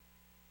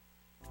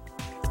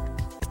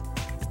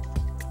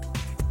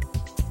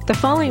The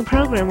following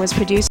program was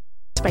produced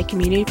by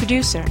Community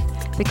Producer.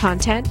 The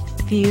content,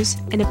 views,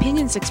 and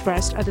opinions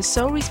expressed are the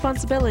sole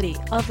responsibility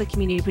of the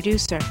Community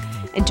Producer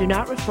and do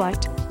not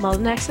reflect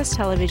Malden Access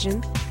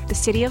Television, the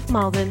City of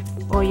Malden,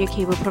 or your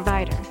cable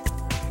provider.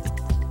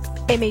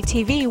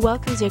 MATV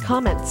welcomes your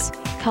comments.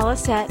 Call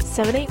us at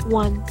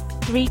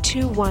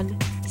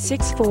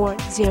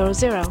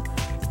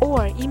 781-321-6400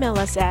 or email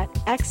us at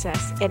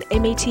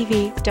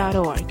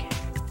access@matv.org.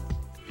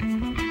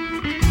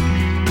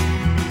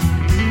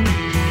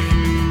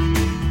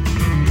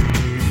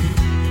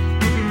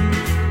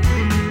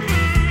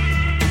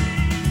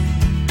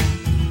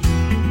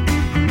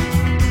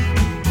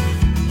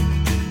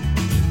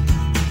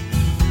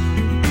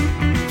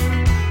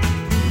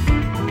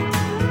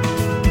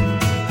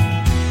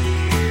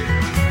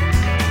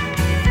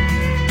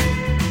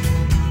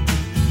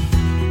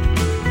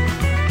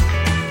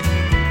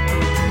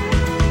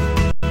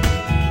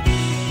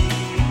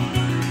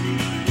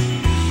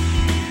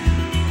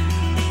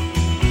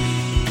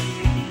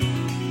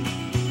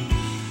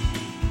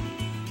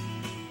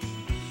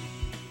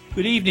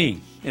 Good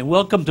evening, and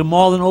welcome to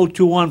Malden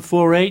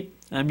 02148.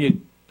 I'm your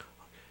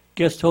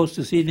guest host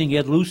this evening,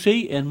 Ed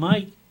Lucy, and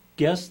my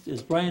guest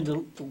is Brian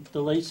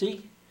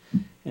DeLacy,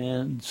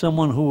 and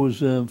someone who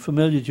is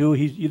familiar to you.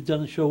 You've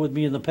done a show with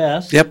me in the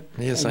past. Yep,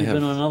 yes, I have. You've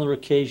been on other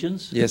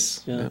occasions.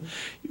 Yes. We're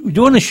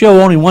doing a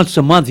show only once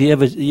a month. You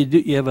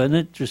have an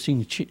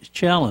interesting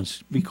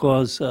challenge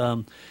because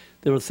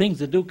there are things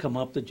that do come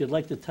up that you'd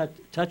like to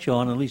touch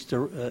on, at least.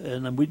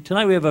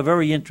 Tonight we have a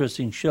very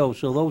interesting show,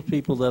 so those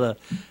people that are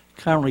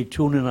currently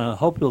tuned in, I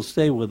hope you'll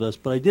stay with us.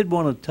 But I did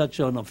want to touch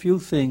on a few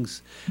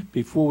things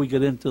before we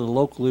get into the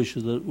local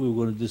issues that we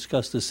were going to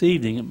discuss this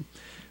evening.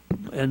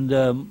 And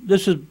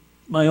this is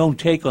my own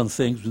take on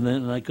things,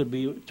 and I could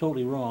be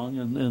totally wrong.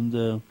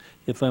 And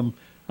if I'm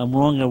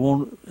wrong, I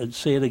won't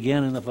say it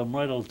again. And if I'm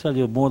right, I'll tell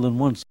you more than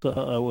once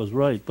I was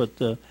right. But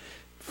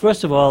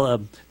first of all,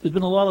 there's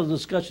been a lot of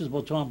discussions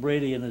about Tom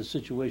Brady and his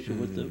situation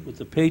with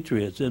the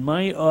Patriots. And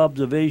my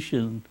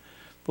observation,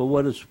 for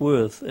what it's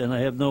worth, and I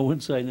have no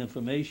inside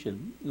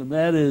information, and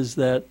that is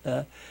that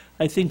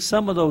I think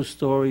some of those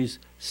stories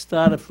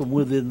started from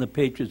within the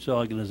Patriots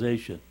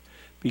organization,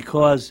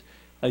 because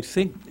I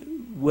think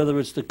whether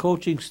it's the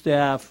coaching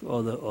staff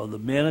or the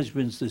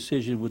management's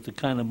decision with the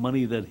kind of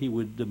money that he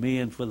would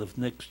demand for the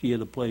next year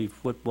to play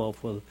football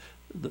for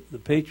the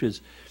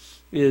Patriots,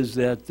 is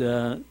that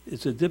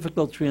it's a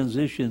difficult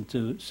transition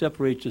to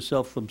separate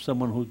yourself from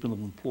someone who's been a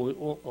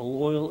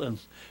loyal and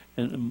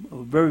a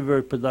very,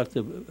 very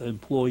productive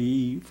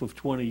employee for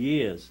 20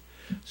 years.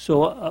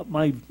 So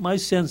my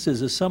sense is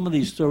that some of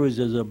these stories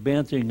that are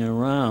bantering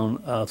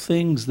around are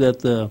things that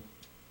the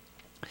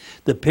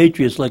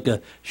Patriots, like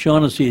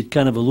Shaughnessy had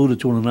kind of alluded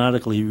to in an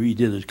article he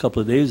redid a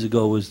couple of days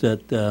ago, is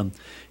that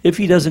if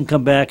he doesn't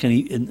come back and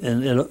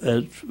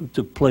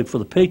to play for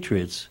the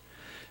Patriots,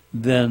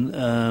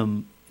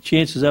 then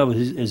chances are,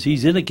 as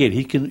he's indicated,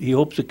 he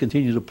hopes to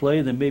continue to play,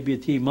 and there may be a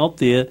team out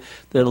there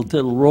that'll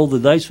roll the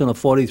dice on a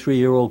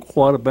 43-year-old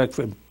quarterback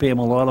and pay him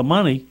a lot of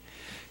money.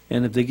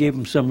 And if they gave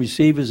him some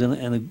receivers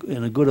and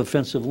a good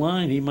offensive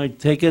line, he might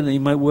take it and he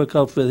might work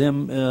out for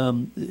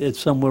him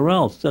somewhere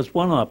else. That's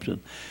one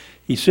option.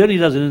 He certainly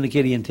doesn't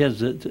indicate he intends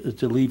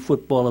to leave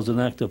football as an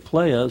active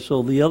player.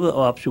 So the other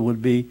option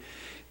would be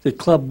the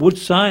club would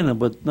sign him,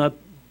 but not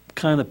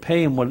kind of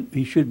pay him what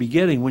he should be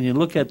getting. When you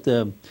look at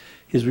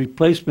his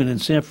replacement in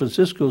San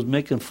Francisco is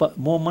making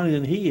more money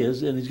than he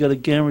is, and he's got a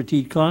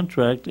guaranteed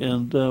contract,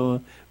 and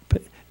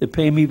they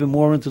pay him even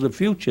more into the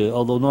future,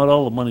 although not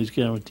all the money is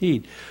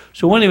guaranteed.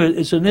 So anyway,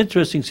 it's an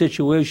interesting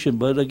situation,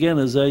 but again,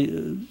 as I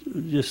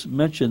just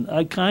mentioned,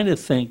 I kind of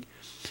think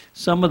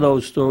some of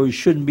those stories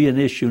shouldn't be an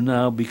issue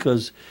now,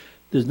 because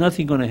there's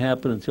nothing going to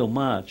happen until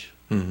March,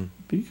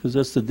 because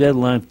that's the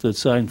deadline to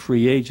sign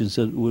free agents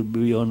that would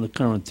be on the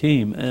current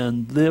team,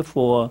 and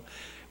therefore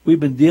we've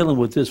been dealing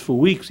with this for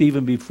weeks,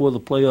 even before the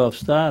playoffs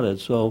started.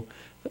 So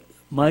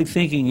my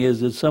thinking is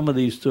that some of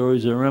these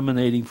stories are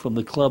emanating from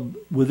the club,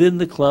 within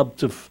the club,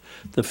 to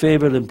the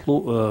favorite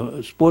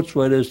sports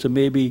writers to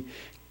maybe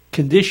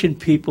condition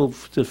people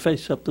to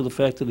face up to the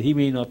fact that he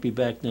may not be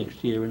back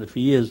next year, and if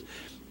he is,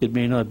 it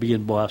may not be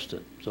in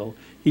Boston. So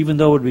even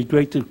though it would be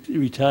great to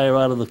retire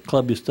out of the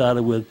club you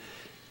started with,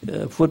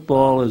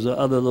 football, as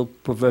other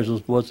professional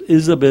sports,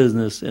 is a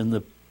business, and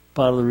the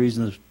part of the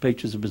reason the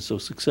Patriots have been so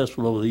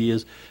successful over the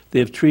years, they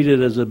have treated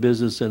it as a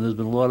business, and there's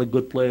been a lot of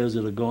good players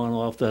that have gone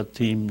off that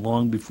team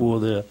long before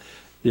their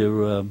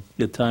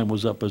time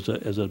was up as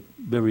a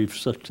very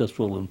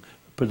successful and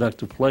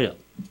productive player.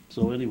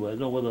 So anyway, I don't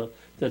know whether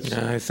that's...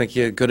 Yeah, I think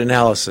you good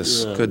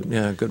analysis.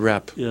 Good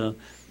wrap. Yeah.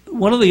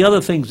 One of the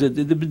other things that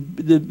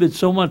there's been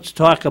so much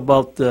talk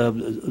about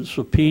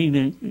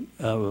subpoenaing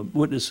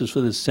witnesses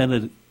for the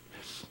Senate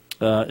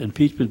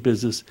impeachment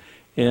business.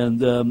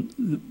 And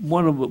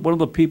one of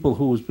the people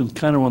who has been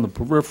kind of on the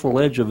peripheral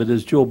edge of it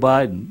is Joe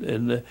Biden.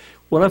 And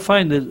what I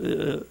find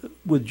that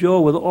with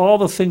Joe, with all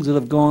the things that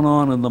have gone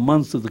on in the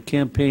months that the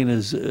campaign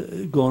has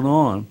gone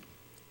on,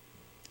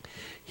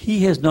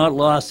 he has not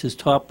lost his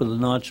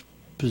top-of-the-notch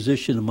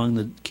position among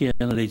the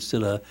candidates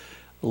that are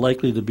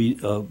likely to be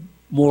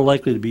more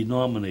likely to be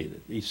nominated.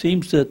 He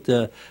seems that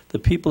the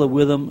people are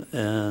with him,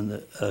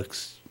 and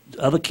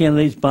other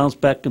candidates bounce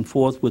back and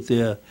forth with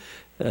their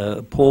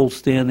poll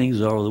standings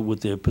or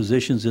with their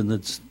positions in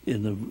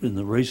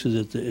the races,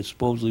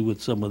 supposedly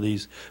with some of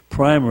these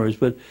primaries.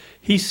 But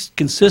he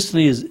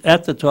consistently is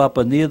at the top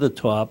or near the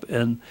top,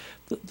 and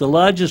the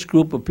largest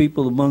group of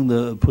people among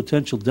the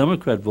potential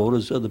Democrat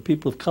voters are the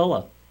people of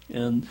color.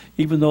 And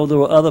even though there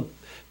are other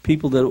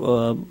people that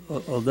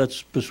of that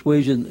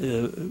persuasion,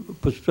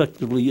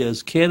 prospectively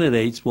as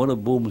candidates, one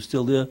of whom is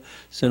still there,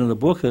 Senator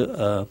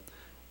Booker,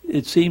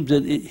 it seems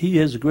that he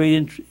has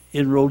great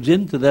inroads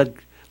into that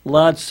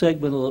large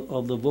segment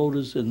of the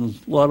voters, and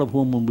a lot of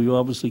whom will be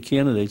obviously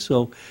candidates.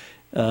 So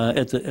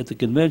at the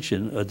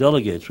convention,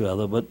 delegates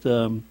rather. But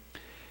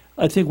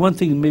I think one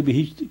thing maybe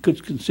he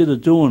could consider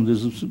doing,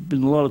 there's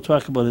been a lot of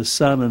talk about his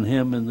son and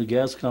him and the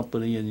gas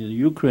company and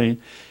Ukraine,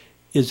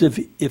 is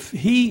if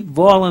he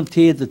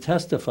volunteered to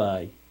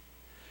testify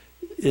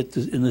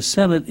in the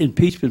Senate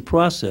impeachment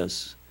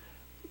process,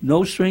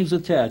 no strings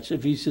attached,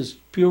 if he's as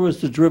pure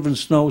as the driven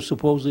snow,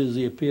 supposedly as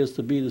he appears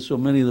to be to so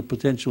many of the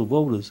potential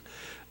voters,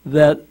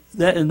 that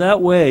in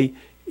that way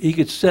he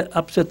could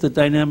upset the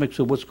dynamics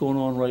of what's going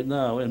on right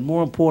now. And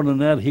more important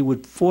than that, he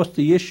would force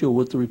the issue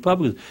with the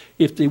Republicans.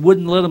 If they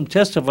wouldn't let him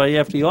testify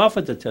after he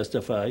offered to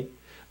testify,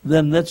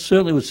 then that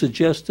certainly would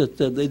suggest that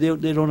they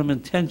don't have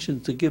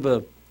intention to give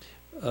an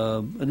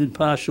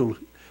impartial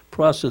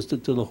process to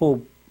the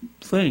whole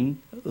thing.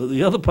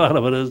 The other part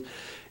of it is,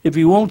 if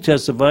he won't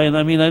testify, and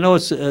I mean, I know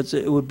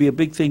it would be a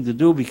big thing to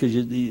do because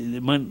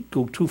it might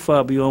go too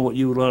far beyond what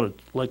you would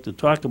like to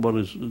talk about,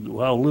 is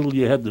how little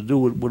you had to do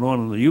with what went on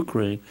in the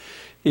Ukraine,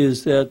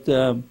 is that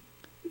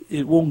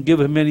it won't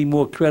give him any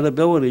more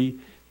credibility.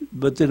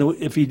 But then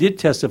if he did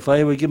testify,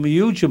 it would give him a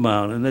huge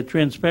amount, and that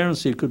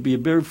transparency could be a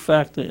big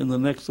factor in the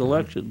next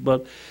election.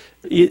 But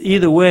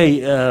either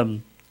way,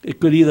 it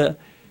could either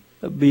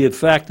be a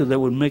factor that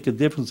would make a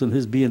difference in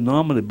his being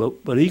nominated,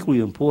 but equally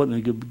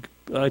important,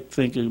 I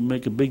think it would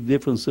make a big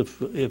difference if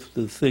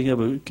the thing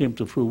ever came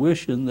to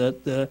fruition,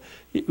 that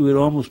it would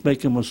almost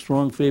make him a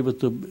strong favorite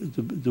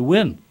to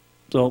win.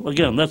 So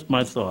again, that's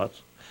my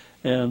thoughts.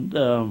 And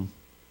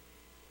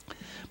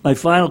my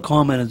final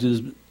comment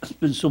is there's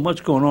been so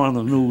much going on in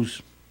the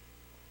news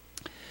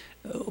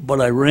about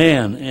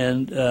Iran,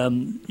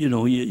 and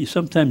you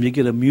sometimes you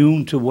get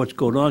immune to what's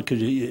going on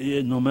because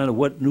no matter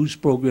what news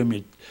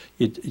program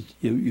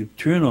you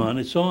turn on,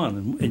 it's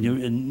on,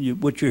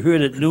 and what you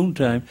heard at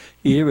noontime,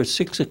 you hear at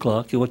 6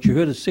 o'clock, and what you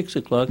heard at 6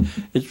 o'clock,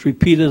 it's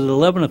repeated at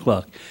 11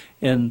 o'clock,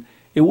 and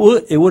it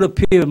would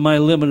appear in my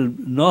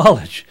limited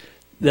knowledge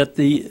that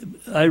the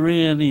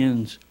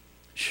Iranians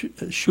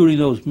shooting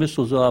those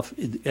missiles off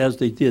as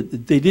they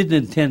didn't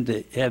intend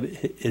to have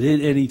it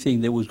hit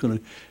anything that was going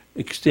to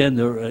extend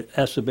or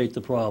exacerbate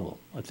the problem.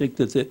 I think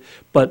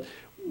but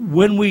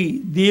when we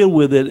deal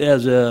with it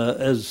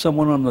as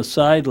someone on the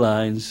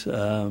sidelines,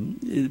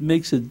 it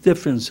makes a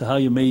difference how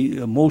you may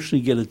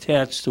emotionally get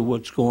attached to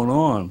what's going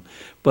on.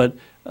 But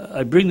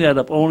I bring that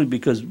up only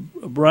because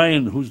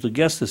Brian, who's the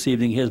guest this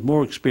evening, has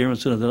more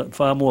experience in it,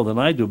 far more than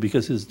I do,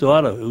 because his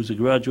daughter, who's a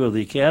graduate of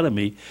the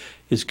academy,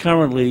 is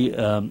currently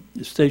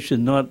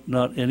stationed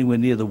not anywhere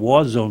near the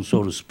war zone,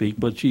 so to speak,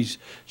 but she's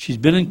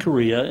been in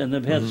Korea, and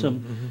they've had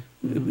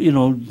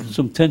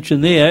some tension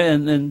there,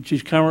 and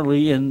she's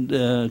currently in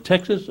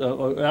Texas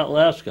or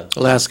Alaska.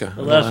 Alaska,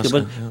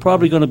 but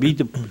probably going to be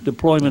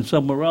deployment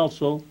somewhere else.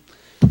 So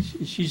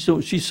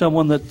she's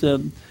someone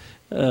that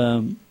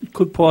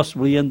could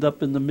possibly end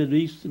up in the Middle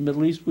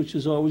East, which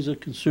is always a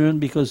concern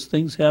because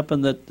things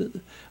happen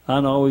that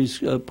aren't always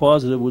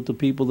positive with the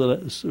people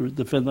that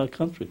defend our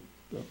country.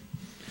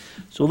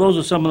 So those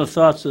are some of the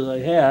thoughts that I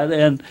had,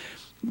 and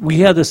we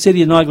had the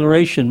city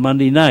inauguration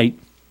Monday night,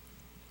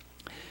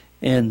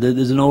 and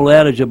there's an old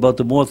adage about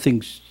the more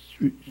things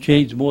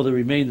change, the more they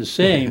remain the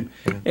same,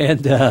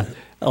 and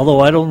although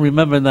I don't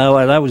remember now,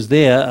 and I was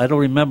there, I don't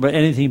remember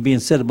anything being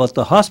said about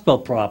the hospital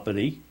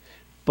property,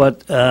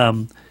 but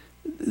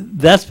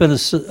that's been a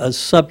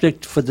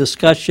subject for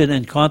discussion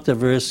and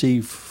controversy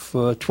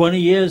for 20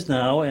 years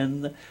now,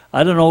 and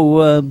I don't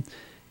know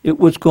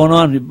what's going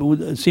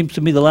on. It seems to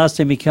me the last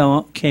time he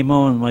came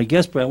on, my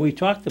guest, Brian, we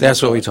talked about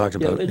That's what we talked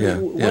about,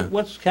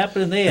 What's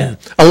happening there?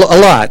 A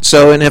lot.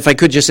 So, and if I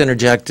could just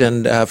interject,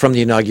 and from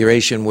the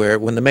inauguration,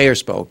 when the mayor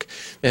spoke,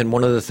 and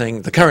one of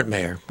the current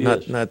mayor,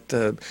 Yes.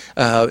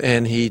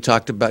 and he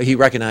talked about, he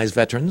recognized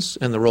veterans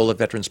and the role that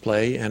veterans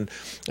play in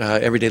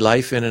everyday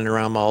life in and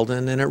around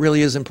Malden, and it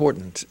really is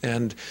important.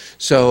 And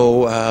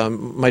so,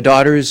 my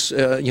daughter's,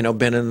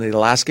 been in the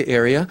Alaska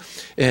area,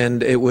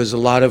 and it was a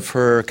lot of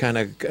her kind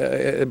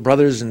of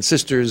brothers and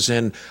sisters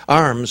in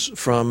arms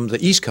from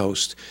the East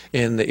Coast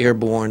in the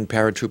airborne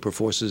paratrooper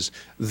forces.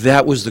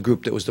 That was the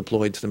group that was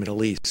deployed to the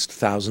Middle East,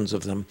 thousands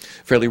of them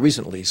fairly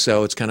recently.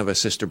 So it's kind of a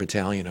sister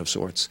battalion of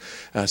sorts,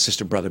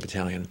 sister brother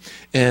battalion.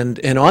 And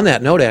on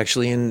that note,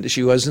 actually, and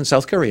she was in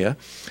South Korea,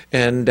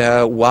 and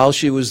while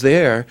she was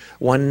there,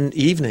 one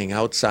evening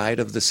outside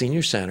of the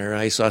senior center,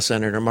 I saw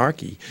Senator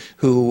Markey,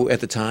 who at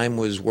the time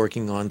was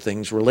working on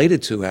things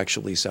related to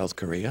actually South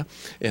Korea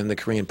and the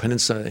Korean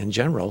Peninsula in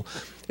general.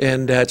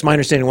 And it's my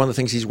understanding one of the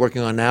things he's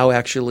working on now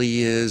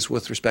actually is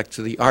with respect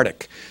to the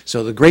Arctic.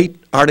 So the Great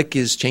Arctic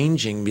is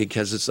changing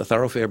because it's a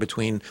thoroughfare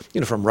between,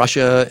 from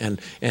Russia, and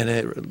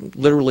it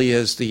literally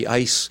as the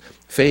ice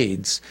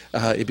fades,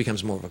 it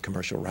becomes more of a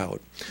commercial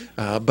route.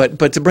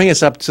 But to bring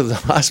us up to the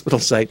hospital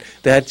site,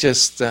 that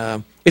just,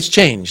 it's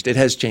changed. It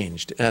has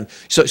changed. And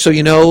so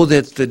you know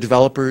that the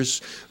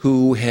developers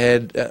who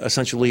had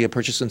essentially a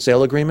purchase and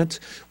sale agreement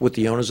with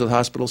the owners of the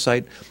hospital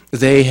site,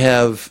 they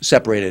have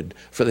separated.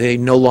 They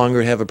no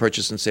longer have a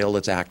purchase and sale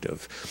that's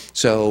active.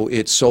 So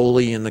it's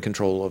solely in the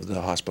control of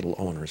the hospital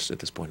owners at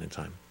this point in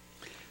time.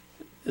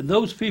 And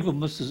those people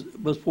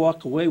must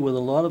walk away with a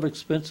lot of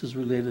expenses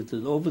related to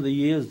it. Over the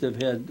years,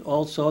 they've had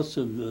all sorts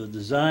of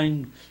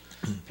design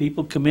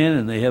people come in,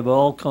 and they have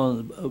all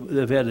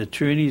they've had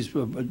attorneys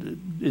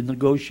in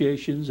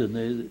negotiations, and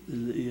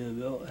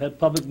they had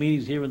public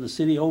meetings here in the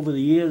city over the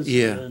years.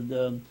 Yeah.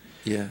 And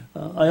Yeah.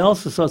 I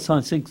also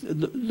sometimes think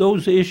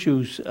those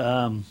issues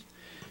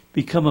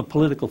become a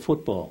political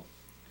football,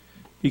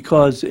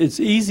 because it's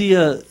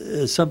easier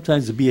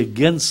sometimes to be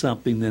against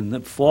something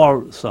than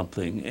for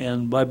something.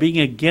 And by being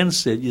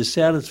against it, you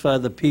satisfy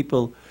the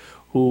people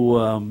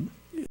who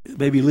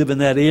maybe live in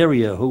that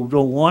area, who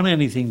don't want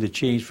anything to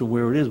change from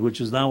where it is, which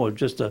is now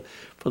just,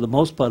 for the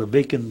most part, a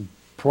vacant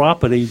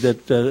property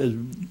that is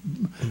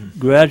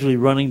gradually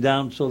running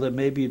down so that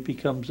maybe it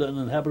becomes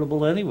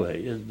uninhabitable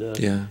anyway. And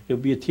Yeah. it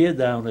would be a tear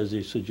down, as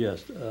they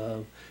suggest.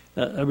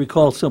 I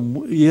recall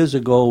some years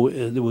ago,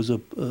 there was a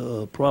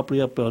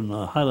property up on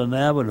Highland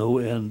Avenue,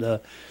 and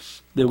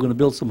they were going to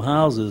build some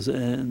houses,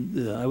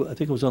 and I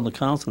think it was on the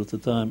council at the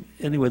time.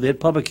 Anyway, they had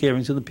public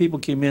hearings, and the people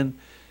came in.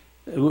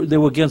 They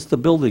were against the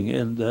building,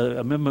 and I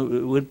remember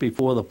it went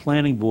before the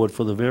planning board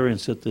for the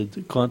variance that the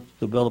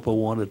developer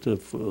wanted to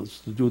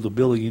do the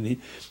building, and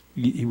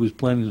he was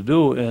planning to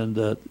do. And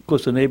of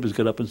course, the neighbors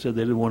got up and said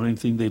they didn't want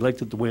anything; they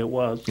liked it the way it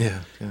was. Yeah.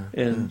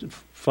 And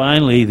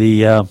finally,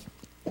 the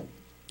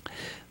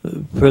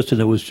person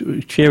that was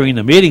chairing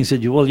the meeting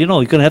said, "Well, you're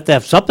going to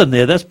have something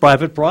there. That's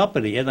private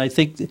property." And I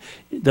think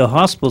the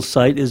hospital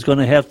site is going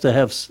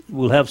to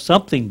will have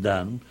something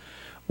done,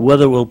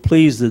 whether it will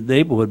please the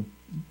neighborhood.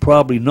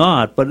 Probably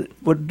not, but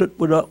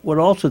what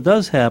also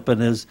does happen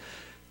is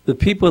the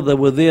people that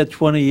were there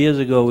 20 years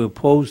ago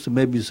opposed to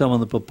maybe some of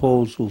the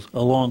proposals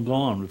are long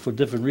gone for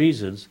different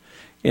reasons,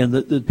 and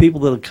the people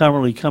that are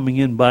currently coming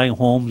in, buying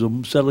homes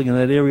and settling in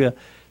that area,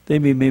 they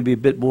may be a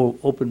bit more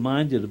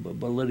open-minded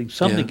about letting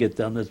something get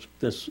done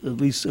that's at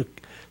least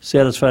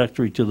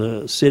satisfactory to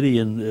the city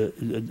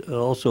and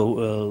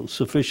also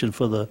sufficient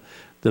for the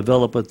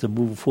developer to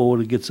move forward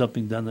and get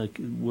something done that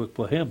could work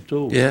for him,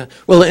 too. Yeah.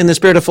 Well, in the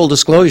spirit of full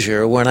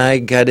disclosure, when I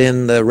got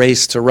in the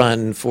race to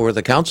run for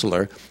the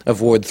councilor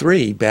of Ward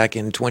 3 back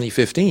in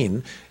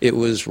 2015, it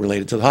was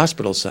related to the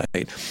hospital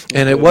site.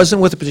 And it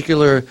wasn't with a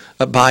particular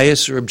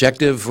bias or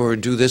objective or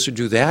do this or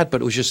do that, but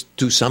it was just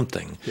do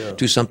something. Yeah.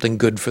 Do something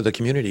good for the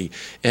community.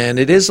 And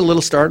it is a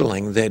little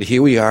startling that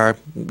here we are,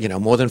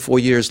 more than 4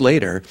 years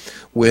later,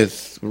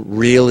 with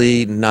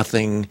really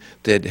nothing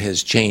that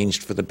has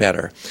changed for the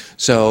better.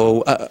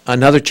 So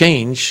another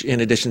change, in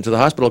addition to the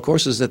hospital, of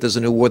course, is that there's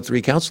a new Ward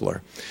 3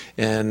 councilor.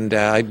 And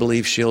I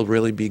believe she'll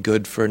really be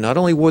good for not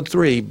only Ward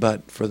 3,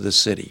 but for the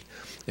city.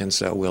 And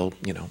so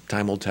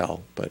time will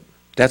tell. But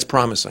that's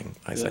promising,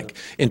 I think,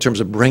 in terms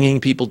of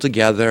bringing people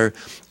together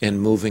and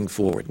moving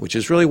forward, which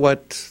is really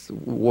what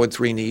Ward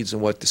 3 needs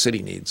and what the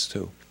city needs,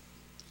 too.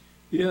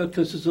 Yeah,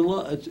 because it's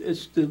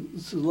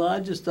the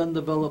largest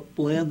undeveloped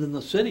land in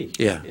the city.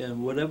 Yeah.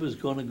 And whatever's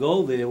going to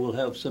go there will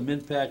have some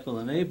impact on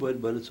the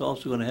neighborhood, but it's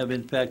also going to have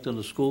impact on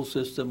the school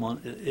system,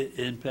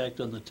 impact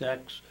on the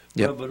tax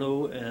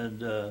revenue,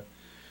 and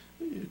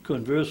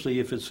conversely,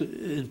 if it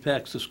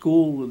impacts the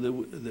school,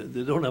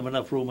 they don't have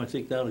enough room, I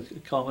think, now to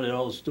accommodate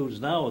all the students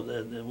now,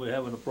 and we're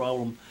having a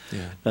problem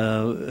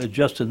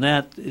adjusting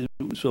that.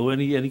 So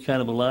any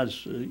kind of a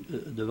large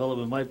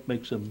development might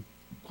make some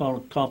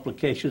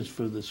complications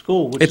for the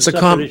school, which is a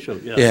separate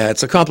issue.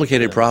 It's a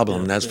complicated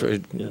problem, that's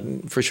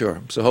for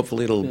sure. So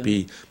hopefully it'll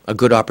be a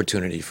good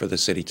opportunity for the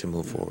city to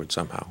move forward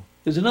somehow.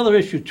 There's another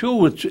issue, too,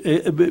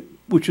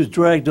 which was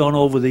dragged on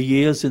over the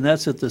years, and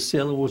that's at the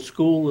Sailorwood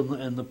School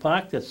and the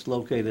park that's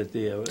located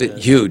there.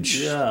 Huge,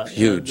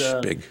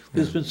 big.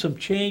 There's been some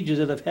changes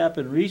that have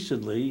happened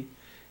recently,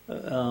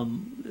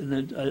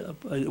 and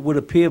it would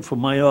appear from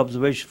my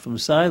observation from the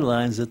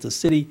sidelines that the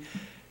city,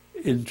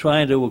 in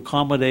trying to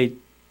accommodate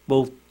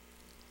both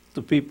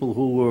the people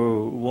who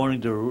were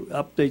wanting to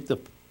update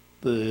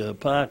the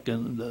park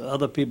and the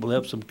other people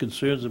have some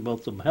concerns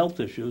about some health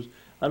issues.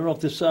 I don't know if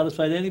this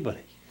satisfied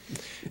anybody.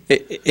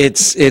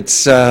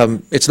 It's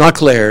not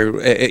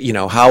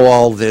clear, how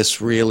all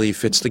this really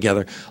fits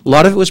together. A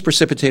lot of it was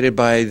precipitated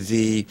by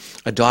the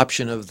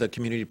adoption of the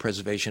Community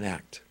Preservation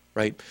Act,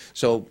 right?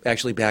 So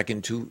actually back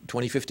in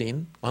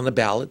 2015, on the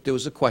ballot, there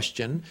was a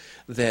question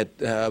that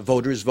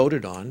voters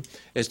voted on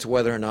as to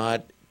whether or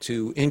not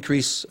to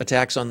increase a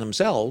tax on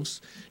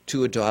themselves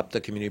to adopt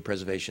the Community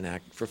Preservation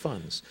Act for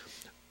funds.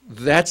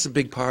 That's a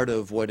big part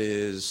of what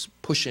is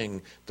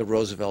pushing the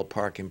Roosevelt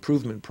Park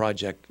Improvement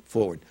Project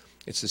forward.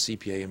 It's the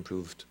CPA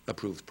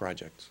approved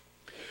project.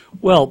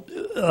 Well,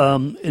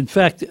 in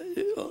fact, the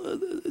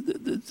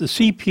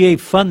CPA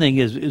funding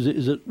is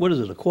it, what is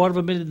it,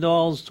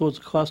 $250,000 towards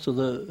the cost of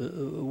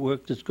the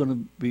work that's going to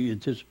be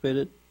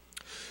anticipated?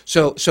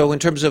 So in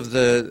terms of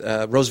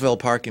the Roosevelt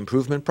Park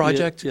Improvement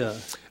Project, Yeah.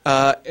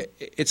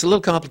 It's a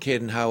little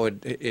complicated in how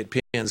it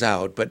pans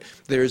out, but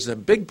there's a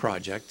big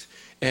project,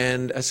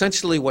 and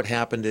essentially what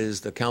happened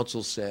is the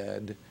council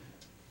said,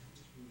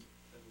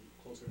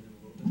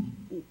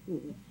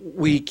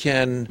 we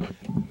can...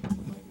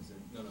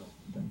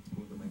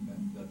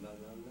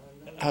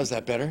 How's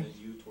that better?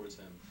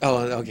 Oh,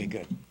 okay,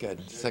 good.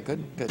 Is that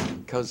good? Good.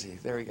 Cozy.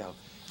 There we go.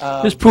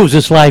 This proves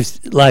it's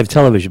live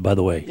television, by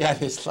the way. Yeah,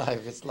 it's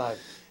live. It's live.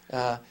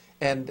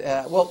 And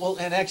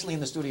actually in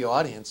the studio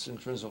audience, in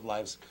terms of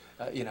lives,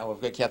 we've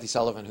got Kathy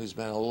Sullivan, who's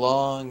been a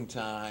long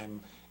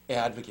time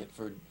advocate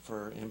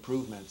for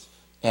improvements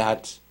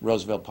at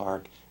Roosevelt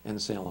Park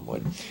and Salem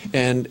Wood.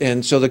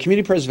 And so the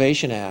Community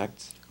Preservation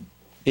Act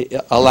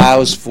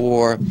allows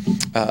for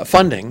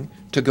funding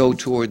to go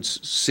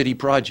towards city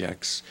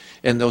projects,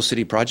 and those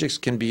city projects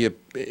can be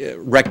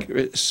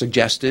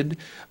suggested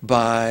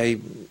by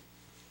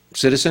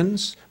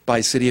citizens, by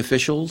city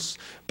officials,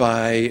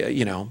 by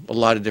a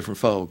lot of different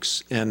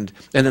folks, and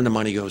then the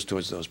money goes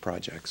towards those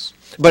projects.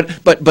 But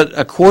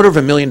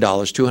 $250,000,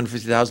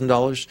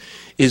 $250,000,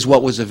 is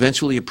what was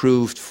eventually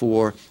approved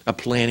for a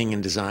planning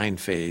and design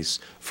phase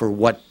for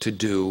what to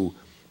do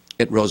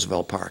at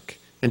Roosevelt Park.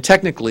 And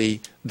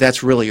technically,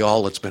 that's really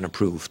all that's been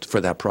approved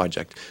for that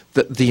project.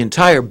 The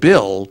entire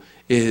bill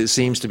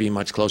seems to be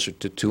much closer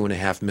to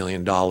 $2.5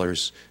 million,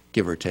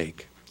 give or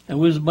take. And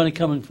where's the money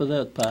coming for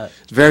that part?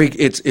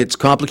 It's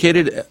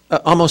complicated.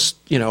 Almost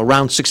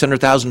around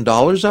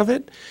 $600,000 of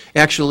it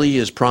actually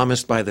is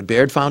promised by the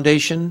Baird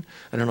Foundation.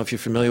 I don't know if you're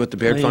familiar with the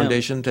Baird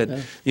Foundation.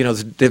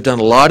 They've done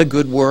a lot of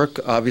good work,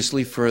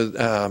 obviously for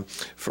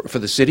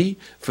the city,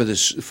 for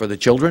the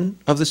children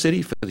of the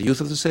city, for the youth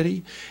of the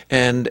city,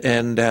 and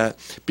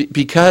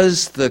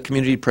because the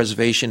Community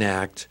Preservation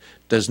Act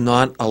does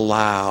not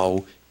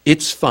allow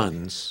its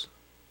funds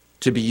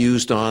to be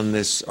used on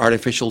this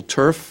artificial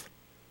turf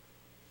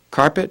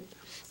carpet,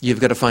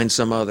 you've got to find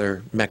some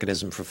other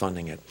mechanism for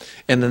funding it.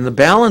 And then the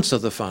balance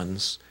of the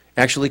funds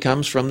actually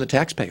comes from the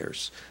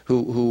taxpayers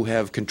who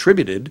have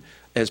contributed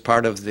as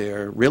part of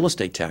their real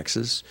estate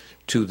taxes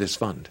to this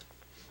fund.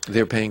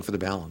 They're paying for the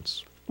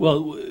balance.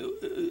 Well,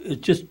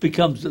 it just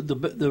becomes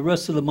the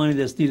rest of the money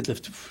that's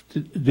needed to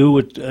do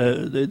what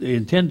they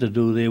intend to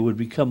do. They would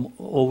become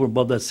over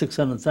above that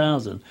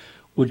 $600,000.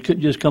 Would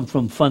just come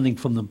from funding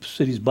from the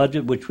city's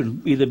budget, which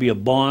would either be a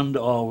bond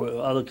or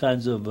other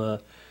kinds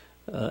of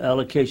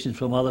allocations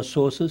from other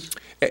sources?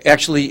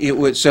 Actually, it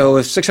would. So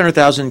if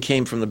 $600,000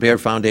 came from the Baird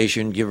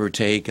Foundation, give or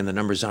take, and the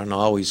numbers aren't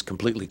always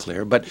completely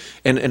clear, but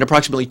and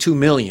approximately $2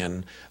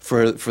 million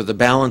for the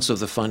balance of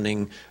the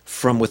funding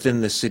from within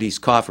the city's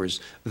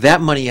coffers.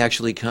 That money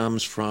actually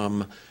comes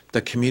from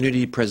the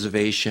Community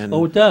Preservation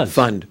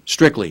Fund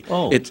strictly.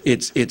 Oh.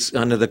 It's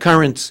under the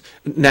current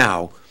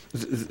now.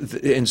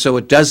 And so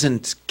it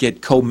doesn't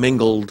get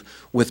commingled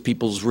with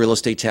people's real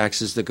estate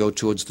taxes that go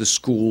towards the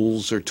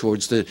schools or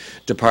towards the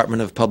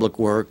Department of Public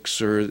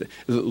Works or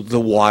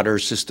the water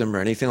system or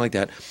anything like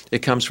that. It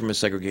comes from a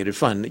segregated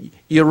fund.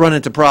 You run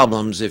into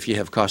problems if you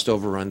have cost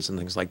overruns and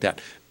things like that.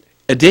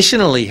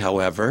 Additionally,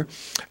 however,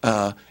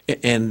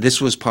 and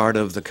this was part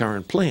of the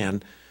current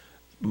plan,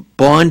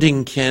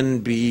 bonding can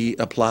be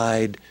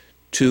applied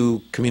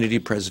to Community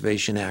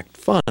Preservation Act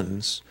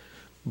funds,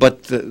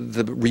 but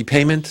the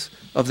repayment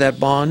of that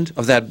bond,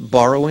 of that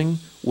borrowing,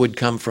 would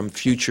come from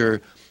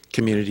future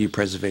community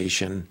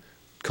preservation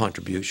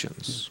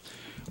contributions.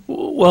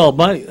 Well,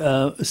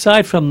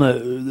 aside from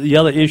the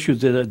other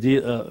issues that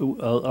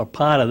are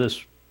part of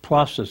this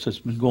process that's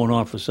been going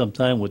on for some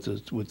time with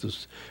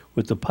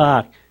the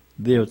park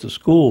there at the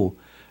school,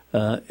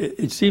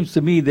 it seems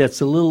to me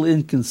that's a little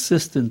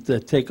inconsistent to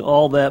take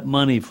all that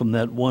money from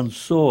that one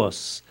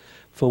source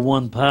for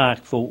one park,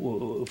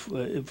 for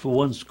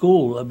one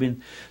school. I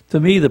mean, to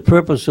me, the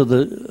purpose of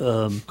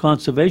the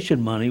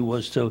conservation money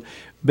was to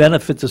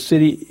benefit the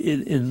city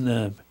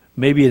in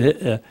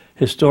maybe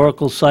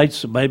historical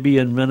sites, maybe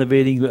in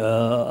renovating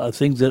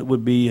things that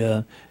would be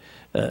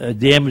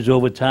damaged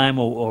over time,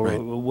 or Right.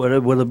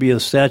 whether it be a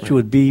statue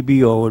at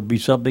BB or would be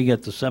something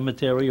at the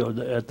cemetery or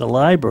at the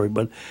library.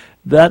 But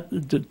that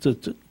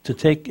to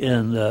take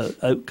in,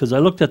 because I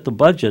looked at the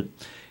budget,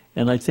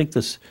 and I think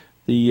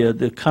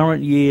the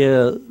current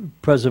year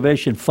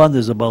preservation fund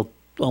is about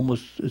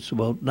almost, it's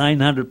about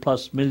 900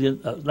 plus million,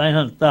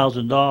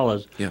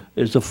 $900,000 Yeah.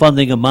 is the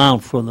funding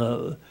amount from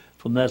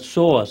that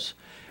source.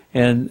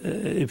 And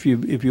if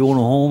you own a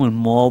home in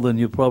Malden,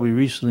 you probably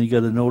recently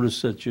got a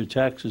notice that your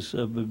taxes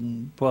have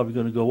been probably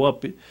going to go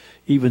up,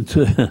 even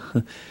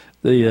to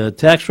the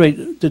tax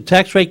rate. The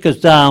tax rate goes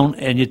down,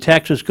 and your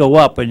taxes go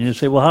up, and you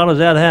say, well, how does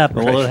that happen?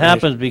 Well, it Right,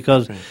 happens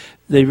because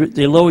they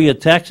lower your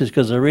taxes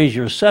because they raise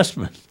your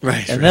assessment,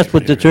 Right, and right, that's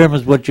what right, right.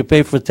 determines what you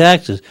pay for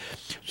taxes.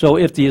 So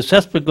if the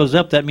assessment goes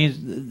up, that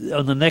means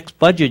on the next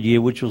budget year,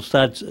 which will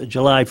start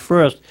July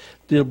 1st,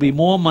 there'll be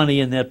more money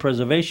in that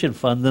preservation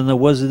fund than there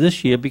was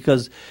this year,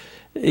 because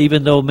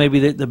even though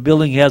maybe the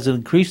building hasn't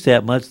increased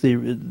that much,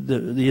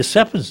 the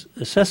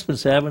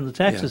assessments have and the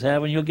taxes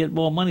have, and you'll get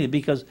more money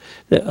because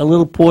a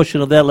little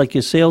portion of that, like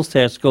your sales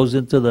tax, goes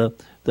into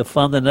the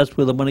fund, and that's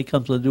where the money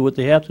comes to do what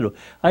they have to do.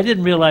 I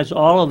didn't realize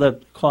all of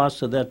the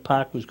cost of that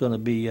park was going to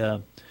be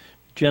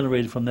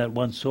generated from that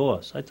one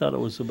source. I thought it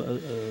was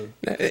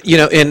You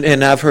know,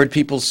 and I've heard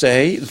people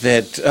say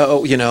that,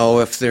 you know,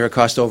 if there are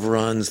cost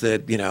overruns,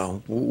 that, you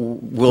know,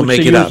 we'll Which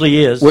make there it up.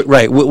 usually is.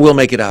 Right, we'll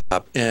make it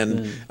up.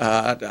 And,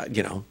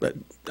 you know,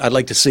 I'd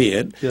like to see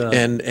it. Yeah.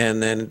 And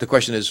then the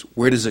question is,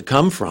 where does it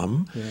come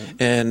from?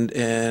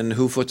 And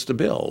who foots the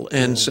bill?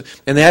 And so,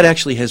 and that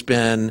actually has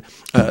been,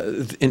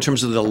 in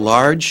terms of the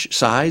large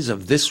size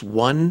of this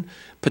one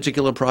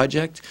particular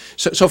project.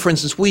 So for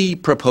instance, we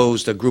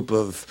proposed, a group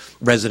of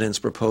residents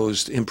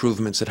proposed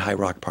improvements at High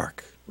Rock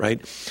Park,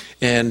 right?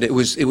 And it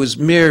was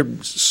mere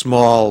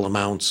small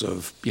amounts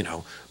of, you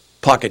know,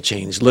 pocket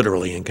change,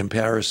 literally, in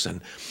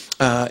comparison.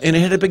 And it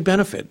had a big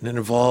benefit, and it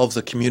involved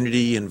the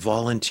community and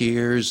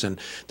volunteers, and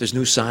there's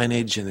new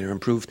signage, and they're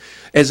improved,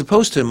 as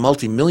opposed to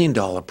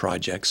multi-million-dollar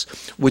projects,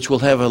 which will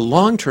have a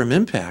long-term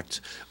impact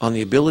on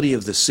the ability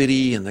of the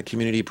city and the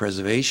Community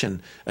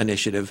Preservation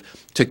Initiative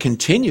to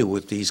continue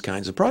with these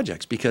kinds of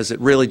projects, because it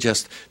really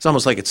just, it's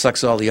almost like it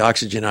sucks all the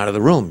oxygen out of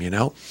the room, you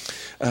know?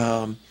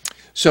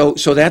 So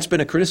that's been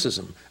a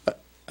criticism.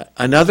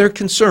 Another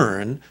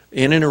concern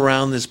in and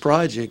around this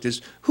project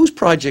is, whose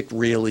project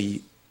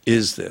really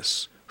is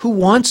this? Who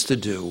wants to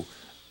do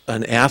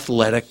an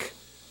athletic,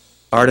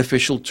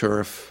 artificial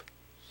turf,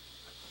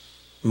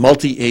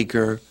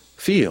 multi-acre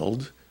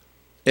field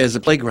as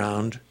a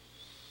playground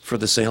for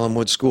the Salem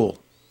Wood School,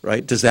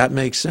 right? Does that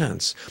make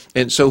sense?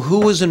 And so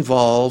who is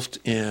involved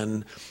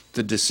in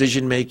the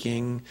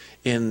decision-making,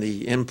 in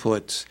the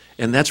input?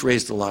 And that's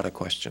raised a lot of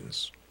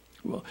questions.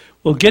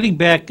 Well, getting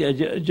back,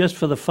 just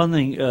for the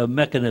funding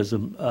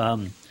mechanism,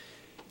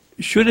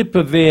 should it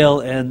prevail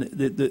and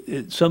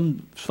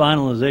some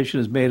finalization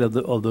is made of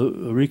the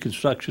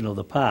reconstruction of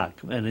the park,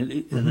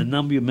 and the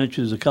number you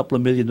mentioned is a couple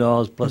of $1 million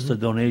plus the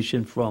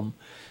donation from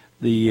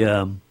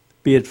the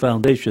Beard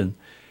Foundation,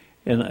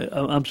 and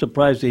I'm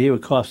surprised to hear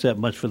it costs that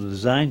much for the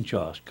design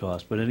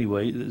cost. But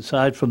anyway,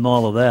 aside from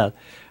all of that,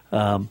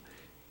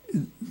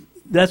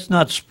 that's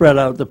not spread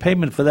out. The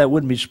payment for that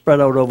wouldn't be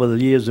spread out over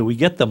the years that we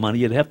get the money.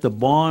 You'd have to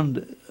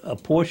bond a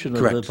portion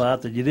of the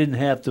part that you didn't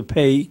have to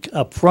pay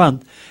up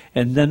front,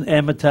 and then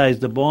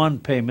amortize the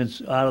bond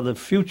payments out of the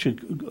future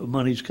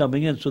monies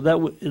coming in. So that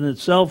in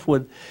itself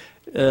would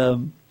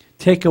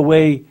take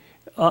away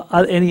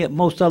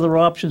most other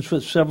options for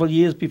several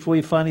years before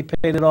you finally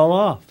paid it all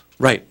off.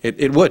 Right,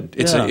 it would.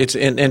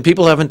 And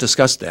people haven't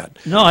discussed that.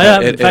 No, I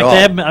haven't. In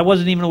fact, all. I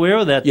wasn't even aware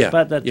of that. Yeah,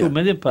 that yeah, $2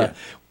 million part. yeah.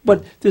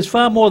 But there's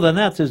far more than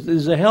that.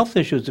 There's the health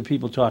issues that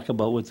people talk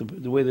about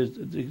with the way they're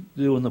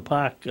doing the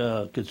park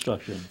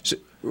construction.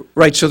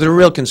 Right, so there are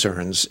real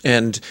concerns,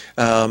 and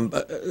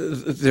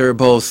there are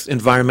both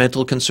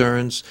environmental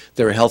concerns,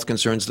 there are health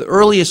concerns. The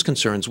earliest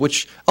concerns,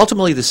 which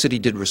ultimately the city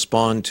did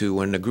respond to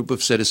when a group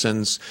of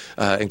citizens,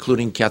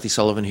 including Kathy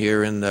Sullivan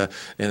here in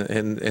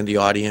the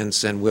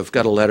audience, and we've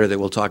got a letter that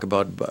we'll talk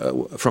about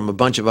from a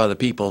bunch of other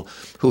people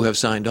who have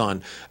signed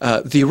on.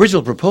 The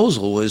original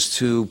proposal was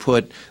to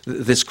put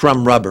this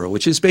crumb rubber,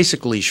 which is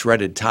basically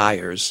shredded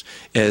tires,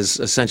 as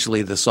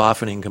essentially the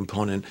softening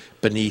component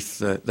beneath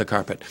the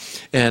carpet.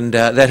 And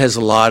that has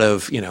a lot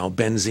of, you know,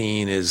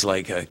 benzene is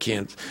like a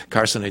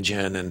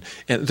carcinogen,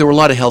 and there were a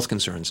lot of health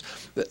concerns.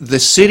 The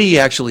city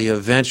actually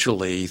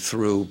eventually,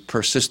 through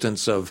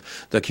persistence of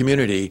the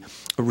community,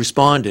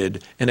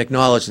 responded and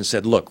acknowledged and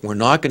said, look, we're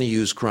not going to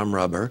use crumb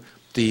rubber,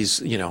 these,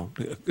 you know,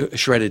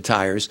 shredded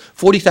tires.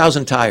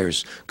 40,000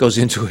 tires goes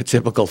into a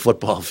typical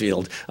football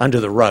field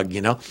under the rug,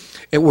 you know.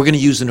 And we're going to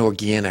use an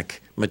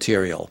organic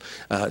material,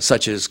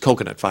 such as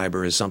coconut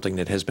fiber is something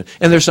that has been,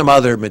 and there's some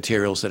other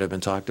materials that have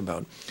been talked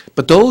about.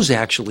 But those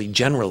actually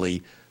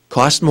generally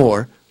cost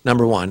more,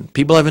 number one.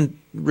 People haven't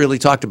really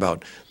talked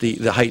about the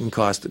heightened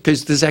cost,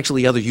 because there's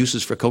actually other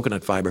uses for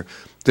coconut fiber.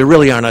 There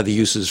really aren't other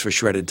uses for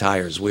shredded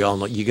tires. We all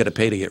know you got to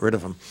pay to get rid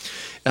of them.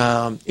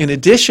 In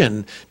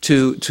addition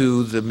to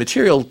the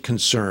material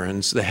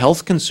concerns, the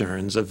health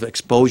concerns of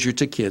exposure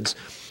to kids,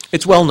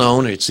 it's well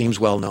known, it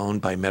seems well known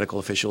by medical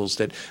officials,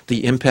 that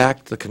the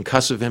impact, the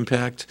concussive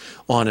impact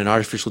on an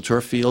artificial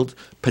turf field,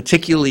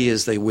 particularly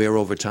as they wear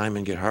over time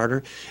and get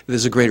harder,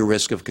 there's a greater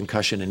risk of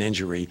concussion and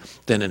injury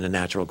than in a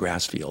natural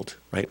grass field,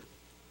 right?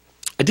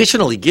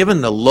 Additionally,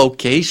 given the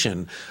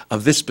location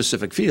of this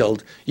specific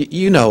field,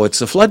 you know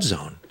it's a flood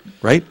zone,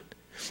 right?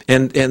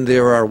 And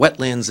there are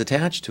wetlands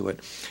attached to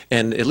it.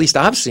 And at least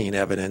I've seen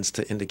evidence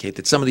to indicate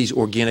that some of these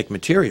organic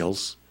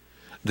materials,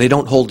 they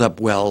don't hold up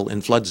well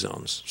in flood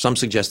zones. Some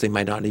suggest they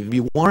might not even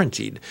be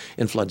warranted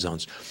in flood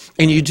zones.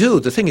 And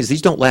the thing is,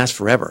 these don't last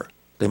forever.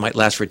 They might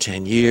last for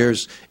 10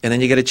 years, and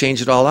then you got to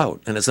change it all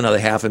out, and it's another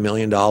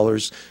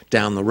 $500,000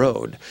 down the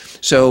road.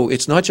 So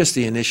it's not just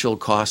the initial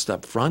cost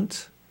up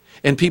front,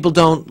 and people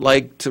don't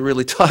like to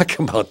really talk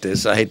about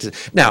this.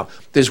 Now,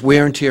 there's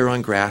wear and tear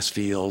on grass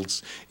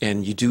fields,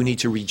 and you do need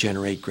to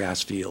regenerate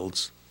grass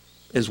fields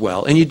as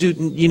well, and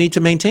you need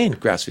to maintain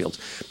grass fields.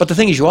 But the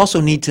thing is, you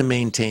also need to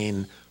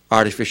maintain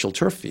artificial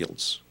turf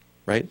fields,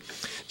 right?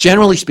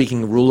 Generally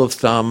speaking, rule of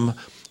thumb,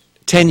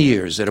 10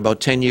 years. At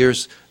about 10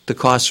 years, the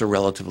costs are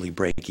relatively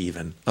break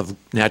even of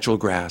natural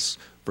grass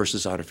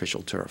versus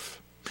artificial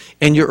turf.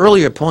 And your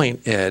earlier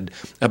point, Ed,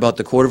 about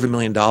the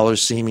 $250,000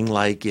 seeming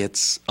like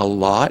it's a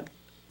lot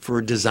for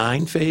a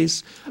design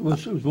phase. It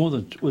was more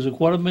than, was it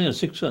 $250,000 or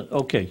 600?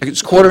 Okay.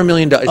 It's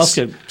 $250,000.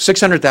 Okay.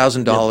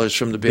 $600,000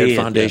 from the Baird Baird,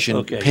 Foundation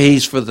yeah, okay.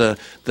 pays for the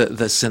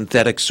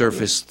synthetic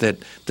surface that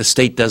the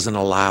state doesn't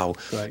allow.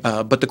 Right.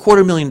 But the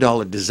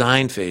 $250,000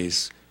 design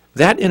phase,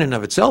 that in and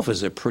of itself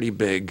is a pretty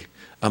big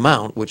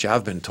amount, which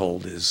I've been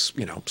told is,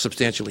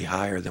 substantially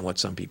higher than what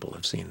some people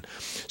have seen.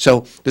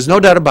 So there's no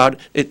doubt about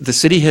it. The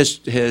city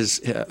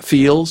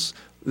feels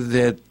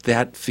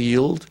that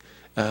field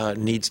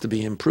needs to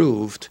be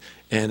improved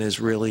and is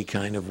really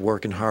kind of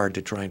working hard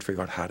to try and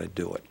figure out how to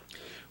do it.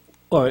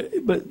 All right,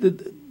 but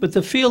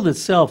the field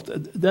itself,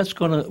 that's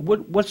going to,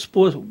 what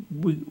sports,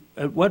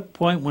 at what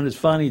point when it's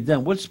finally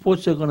done, what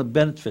sports are going to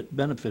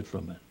benefit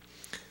from it?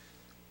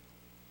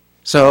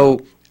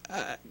 So,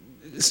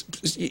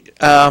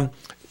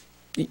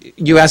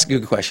 you ask a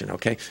good question,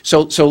 okay?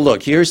 So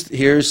look, here is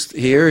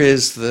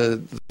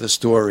the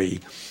story.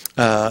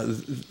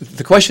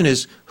 The question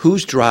is,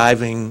 who's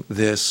driving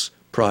this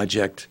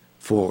project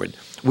forward?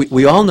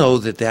 We all know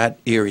that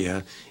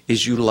area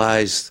is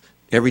utilized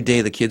every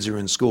day the kids are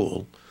in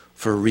school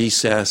for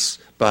recess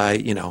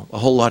by, a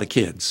whole lot of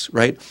kids,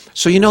 right?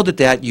 So you know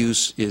that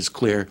use is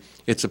clear.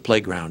 It's a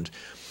playground.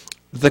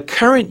 The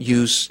current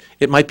use,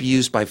 it might be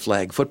used by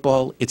flag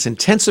football. It's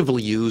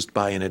intensively used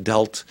by an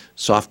adult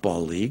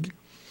softball league.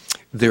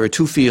 There are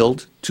two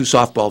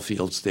softball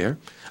fields there.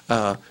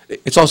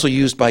 It's also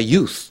used by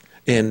youth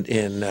in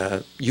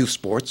youth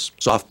sports.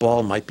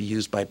 Softball might be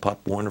used by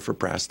Pop Warner for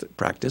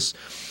practice.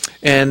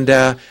 And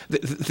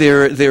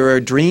there are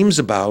dreams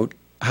about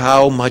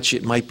how much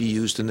it might be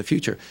used in the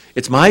future.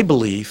 It's my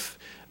belief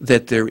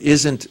that there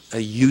isn't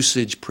a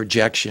usage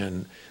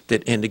projection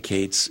that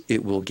indicates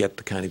it will get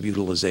the kind of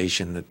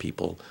utilization that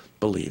people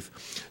believe.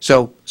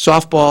 So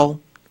softball,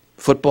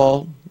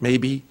 football,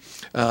 maybe,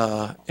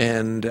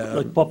 and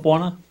Like Pop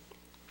Warner?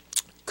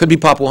 could be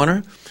Pop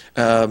Warner.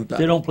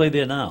 They don't play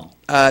there now.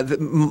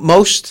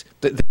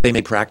 They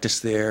may practice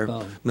there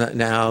Oh.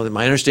 now.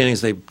 My understanding is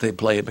they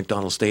play at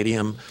McDonald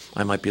Stadium.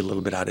 I might be a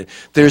little bit out of it.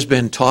 There's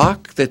been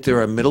talk that there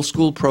are middle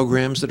school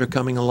programs that are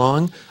coming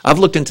along. I've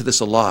looked into this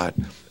a lot,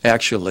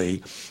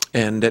 actually.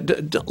 And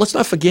let's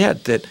not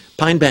forget that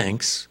Pine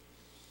Banks,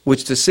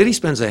 which the city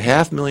spends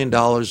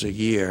 $500,000 a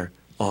year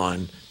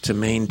on to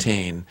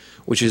maintain,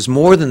 which is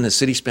more than the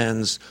city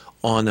spends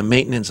on the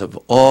maintenance of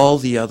all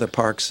the other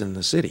parks in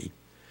the city.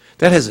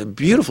 That has a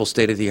beautiful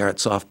state-of-the-art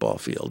softball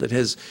field. It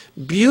has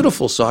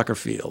beautiful soccer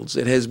fields.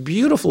 It has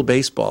beautiful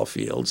baseball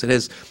fields. It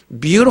has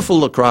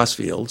beautiful lacrosse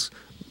fields,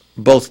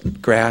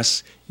 both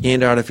grass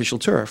and artificial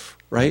turf,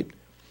 right?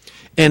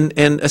 And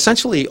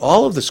essentially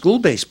all of the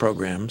school-based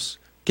programs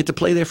get to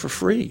play there for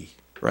free,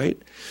 right?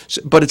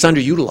 So, but it's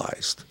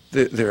underutilized.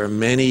 There are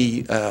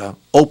many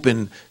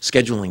open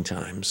scheduling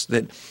times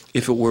that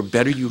if it were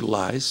better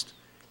utilized,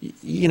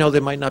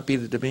 there might not be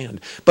the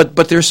demand.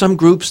 But there are some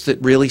groups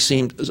that really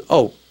seem,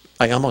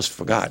 I almost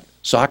forgot,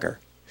 soccer.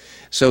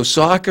 So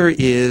soccer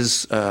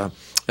is a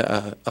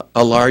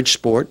large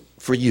sport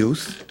for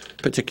youth,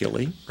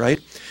 particularly, right?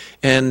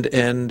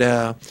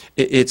 But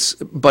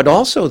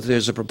also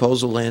there's a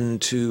proposal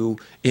to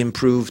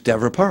improve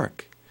Dever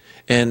Park,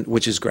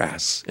 which is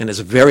grass, and is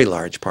a very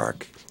large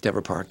park,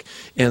 Dever Park,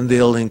 and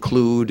they'll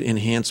include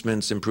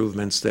enhancements,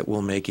 improvements that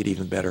will make it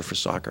even better for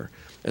soccer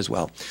as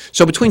well.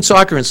 So between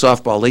soccer and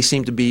softball, they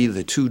seem to be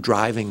the two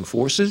driving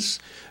forces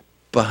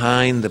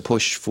behind the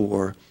push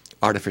for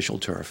artificial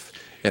turf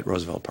at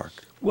Roosevelt Park.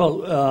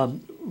 Well,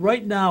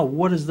 right now,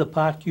 what is the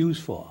park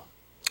used for?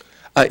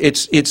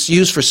 It's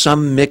used for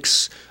some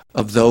mix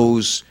of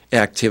those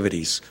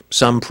activities.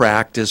 Some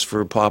practice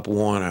for Pop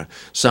Warner,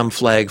 some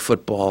flag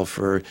football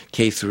for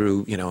K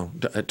through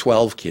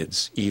 12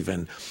 kids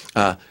even.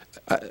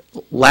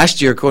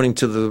 Last year, according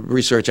to the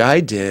research I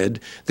did,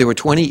 there were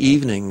 20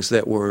 evenings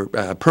that were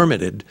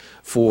permitted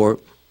for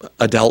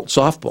adult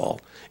softball,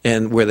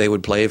 and where they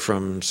would play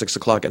from 6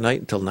 o'clock at night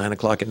until 9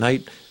 o'clock at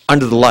night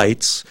under the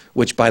lights,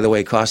 which, by the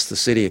way, costs the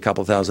city a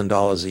couple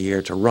 $1,000s a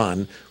year to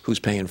run. Who's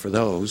paying for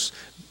those?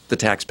 The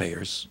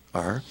taxpayers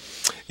are.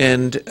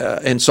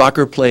 And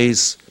soccer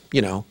plays,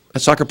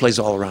 soccer plays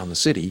all around the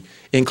city,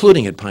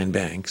 including at Pine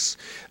Banks.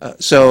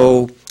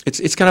 So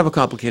it's kind of a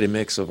complicated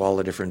mix of all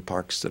the different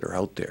parks that are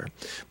out there.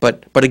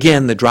 But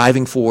again, the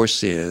driving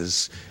force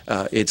is,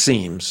 it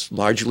seems,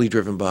 largely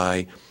driven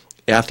by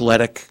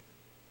athletic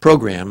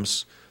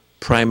programs.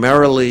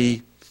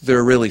 Primarily, there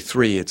are really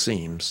three, it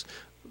seems: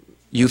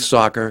 youth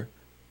soccer,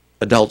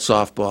 adult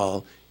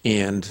softball,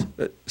 and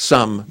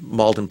some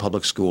Malden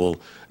Public School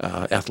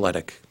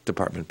athletic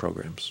department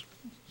programs.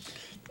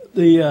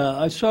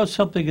 I saw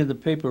something in the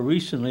paper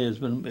recently.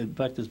 In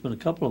fact, there's been a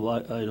couple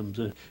of items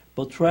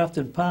about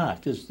Trafton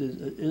Park.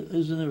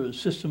 Isn't there a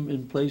system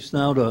in place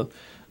now to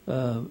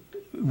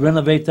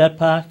renovate that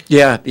park?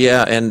 Yeah,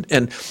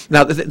 and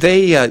now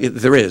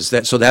there is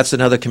that. So that's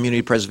another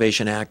Community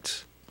Preservation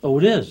Act. Oh,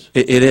 it is.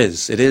 It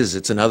is.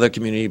 It's another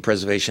Community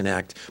Preservation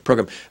Act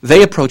program.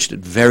 They approached it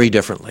very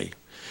differently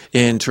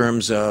in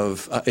terms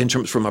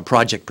from a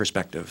project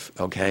perspective.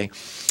 Okay,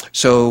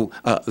 so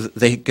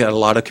they got a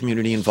lot of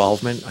community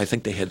involvement. I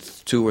think they had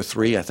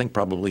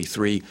probably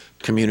three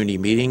community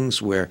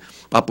meetings where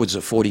upwards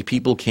of 40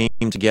 people came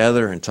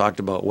together and talked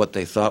about what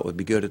they thought would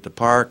be good at the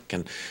park,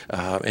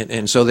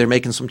 and so they're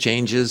making some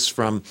changes.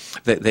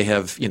 They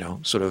have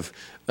sort of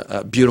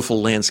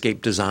beautiful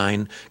landscape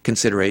design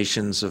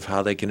considerations of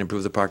how they can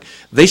improve the park.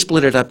 They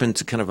split it up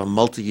into kind of a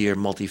multi-year,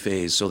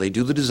 multi-phase. So they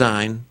do the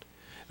design,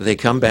 they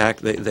come back,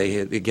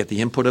 they get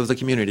the input of the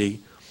community,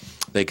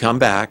 they come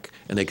back,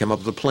 and they come up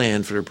with a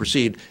plan for to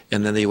proceed,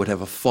 and then they would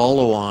have a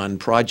follow-on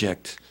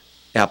project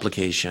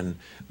application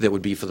that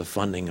would be for the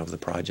funding of the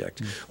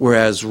project.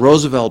 Whereas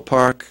Roosevelt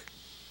Park,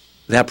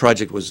 that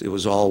project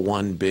was all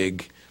one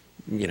big,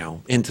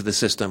 into the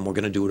system. We're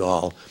going to do it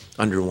all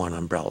under one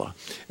umbrella,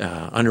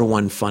 under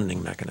one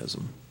funding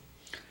mechanism.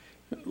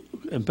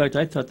 In fact,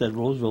 I thought that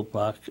Roosevelt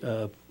Park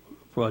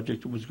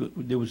project was good.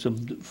 There was some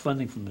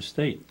funding from the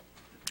state.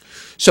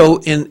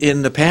 So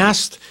in the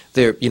past,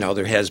 there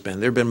have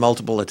been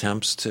multiple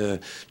attempts to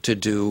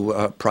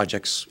do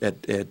projects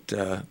at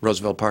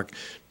Roosevelt Park.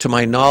 To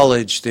my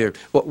knowledge,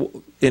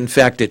 in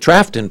fact, at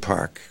Trafton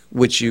Park,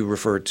 which you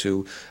referred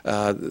to,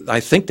 I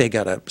think they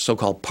got a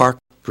so-called park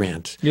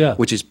grant,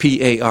 which is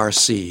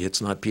PARC.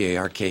 It's not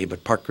PARK,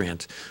 but park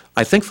grant.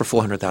 I think for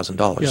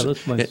 $400,000. Yeah,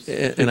 that's my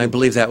and I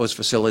believe that was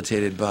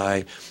facilitated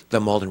by the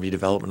Malden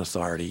Redevelopment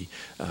Authority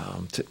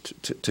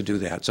to do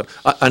that. So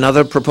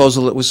another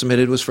proposal that was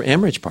submitted was for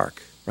Amridge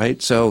Park,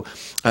 right? So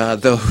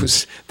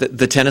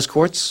the tennis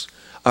courts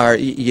are,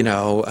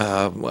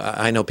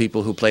 I know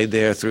people who played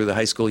there through the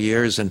high school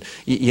years, and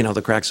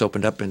the cracks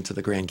opened up into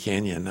the Grand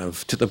Canyon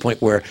to the point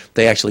where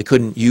they actually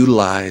couldn't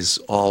utilize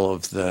all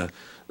of the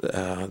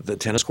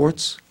tennis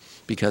courts.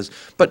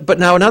 But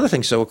now another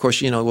thing. So of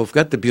course, we've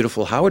got the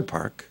beautiful Howard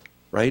Park,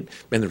 right,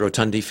 and the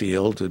Rotundi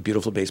Field, the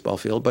beautiful baseball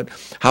field. But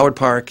Howard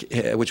Park,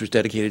 which was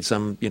dedicated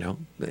a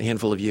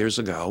handful of years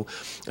ago,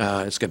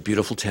 it's got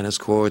beautiful tennis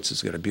courts.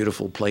 It's got a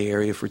beautiful play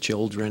area for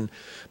children.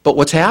 But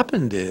what's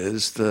happened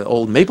is the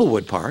old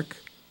Maplewood Park,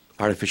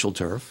 artificial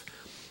turf,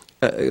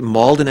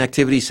 Malden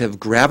activities have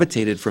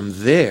gravitated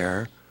from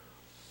there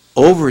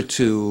over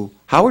to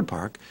Howard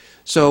Park.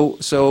 So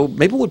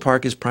Maplewood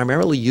Park is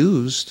primarily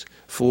used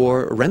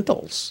for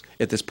rentals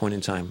at this point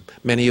in time,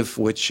 many of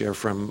which are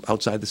from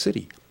outside the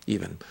city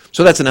even.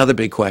 So that's another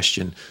big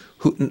question.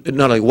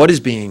 Not only what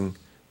is being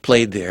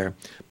played there,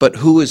 but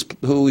who is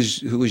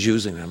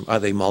using them? Are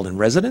they Malden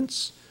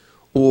residents,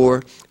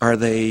 or are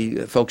they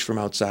folks from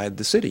outside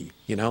the city?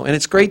 And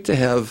it's great to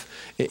have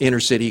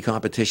inter-city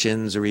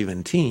competitions or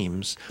even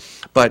teams,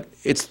 but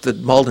it's the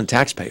Malden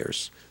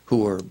taxpayers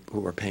who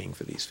are paying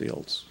for these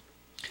fields.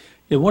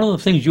 Yeah, one of the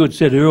things you had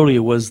said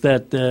earlier was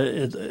that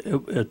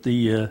at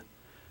the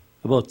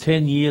about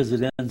 10 years,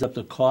 it ends up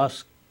the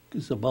cost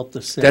is about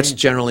the same. That's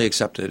generally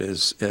accepted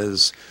as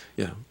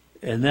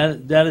And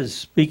that is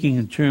speaking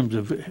in terms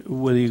of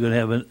whether you're going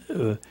to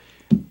have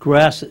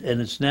grass in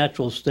its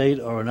natural state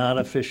or an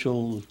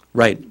artificial.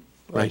 Right.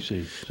 I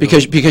see. So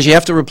Because you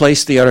have to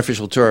replace the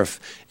artificial turf.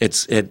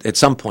 It's at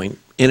some point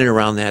in and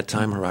around that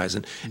time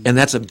horizon, and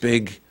that's a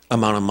big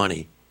amount of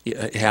money,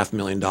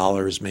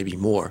 $500,000, maybe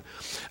more.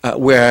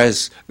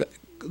 Whereas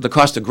the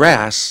cost of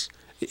grass,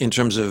 in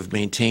terms of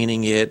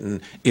maintaining it and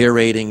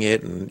aerating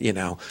it and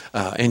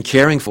and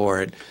caring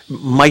for it,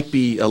 might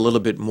be a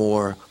little bit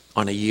more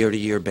on a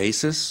year-to-year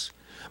basis.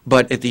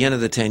 But at the end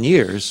of the 10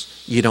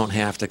 years, you don't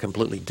have to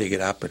completely dig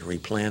it up and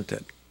replant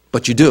it.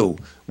 But you do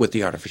with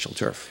the artificial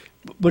turf.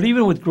 But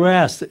even with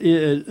grass,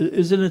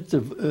 isn't it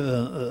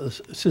a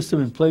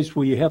system in place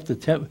where you have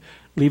to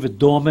leave it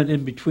dormant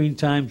in between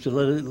times to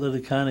let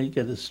it kind of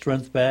get its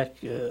strength back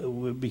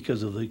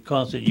because of the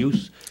constant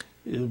use?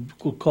 It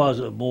could cause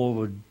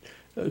more of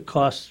a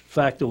cost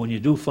factor when you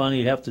do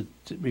finally have to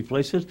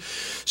replace it.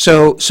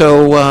 So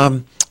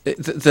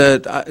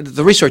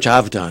the research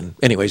I've done,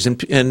 anyways,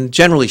 and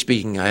generally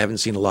speaking, I haven't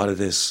seen a lot of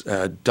this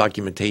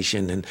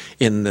documentation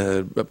in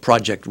the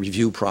project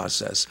review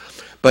process.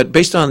 But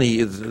based on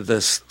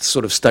the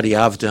sort of study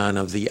I've done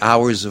of the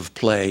hours of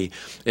play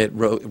at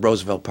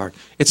Roosevelt Park,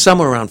 it's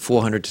somewhere around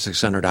 400 to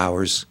 600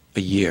 hours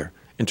a year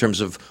in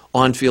terms of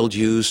on-field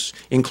use,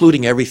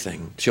 including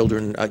everything,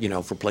 children,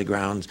 for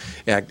playgrounds,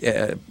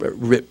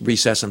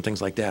 recess and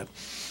things like that.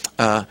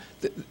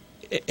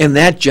 And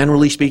that,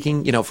 generally speaking,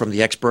 from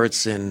the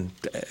experts in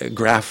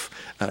graph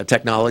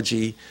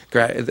technology,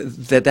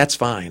 that's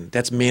fine.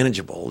 That's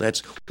manageable.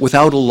 That's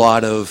without a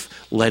lot of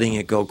letting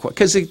it go,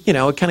 because it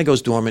kind of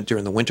goes dormant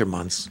during the winter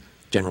months,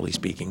 generally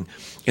speaking,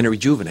 and it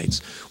rejuvenates.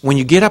 When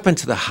you get up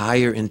into the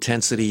higher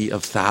intensity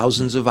of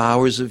thousands of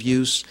hours of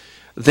use,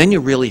 then you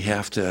really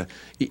have to,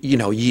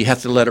 you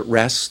have to let it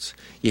rest.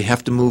 You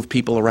have to move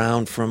people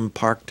around from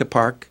park to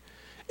park.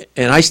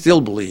 And I still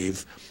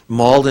believe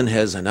Malden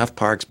has enough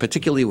parks,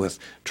 particularly with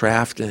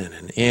Trafton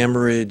and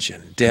Amherst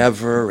and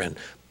Dever and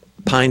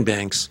Pine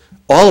Banks,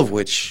 all of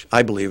which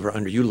I believe are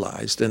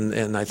underutilized,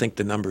 and I think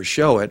the numbers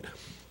show it.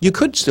 You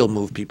could still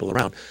move people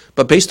around.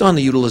 But based on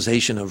the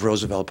utilization of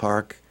Roosevelt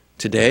Park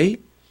today,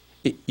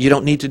 you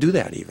don't need to do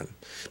that even,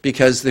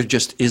 because there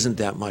just isn't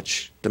that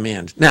much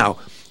demand. Now,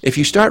 if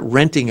you start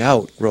renting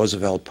out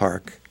Roosevelt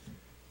Park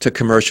to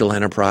commercial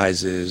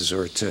enterprises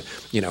or to,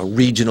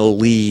 regional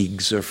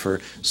leagues or for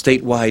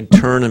statewide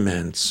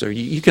tournaments, or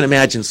you can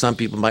imagine some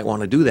people might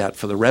want to do that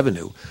for the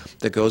revenue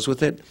that goes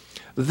with it,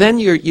 then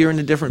you're in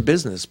a different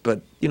business.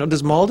 But,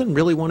 does Malden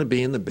really want to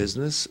be in the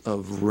business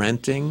of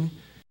renting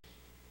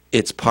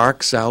its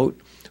parks out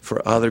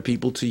for other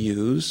people to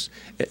use?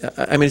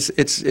 I mean,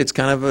 it's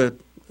kind of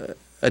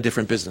a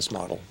different business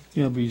model.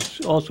 But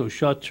it's also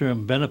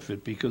short-term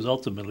benefit, because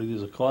ultimately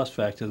there's a cost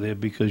factor there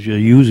because you're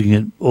using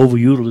it.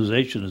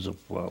 Overutilization is a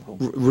problem.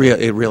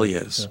 It really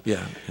is.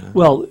 Yeah.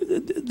 Well,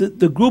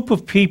 the group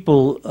of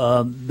people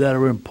that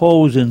are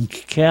imposed, and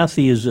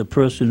Kathy is a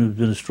person who's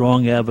been a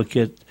strong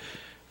advocate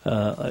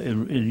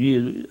in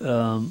years.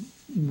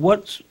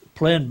 What's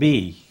Plan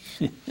B?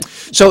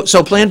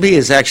 So Plan B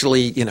is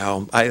actually,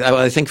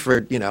 I think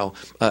for,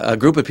 a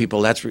group of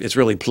people, it's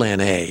really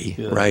Plan A,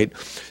 right?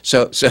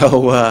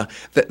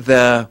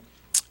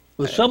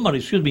 Well,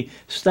 somebody,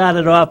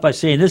 started off by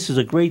saying this is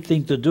a great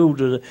thing to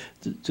do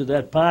to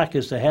that park,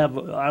 is to have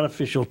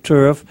artificial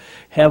turf,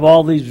 have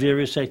all these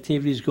various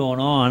activities going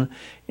on,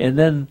 and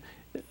then,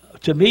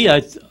 to me,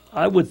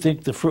 I would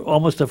think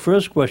almost the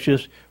first question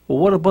is, well,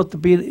 what about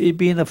it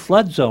being a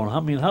flood zone? I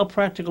mean, how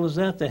practical is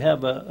that to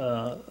have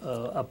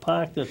a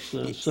park that's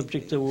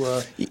subject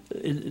to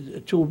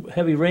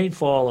heavy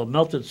rainfall or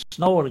melted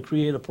snow and to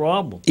create a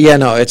problem? Yeah,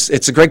 no,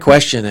 it's a great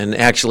question, and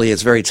actually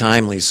it's very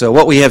timely. So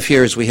what we have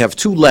here is we have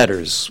two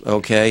letters,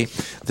 okay,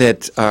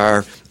 that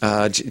are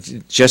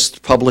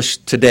just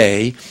published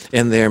today,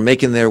 and they're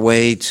making their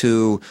way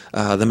to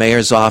the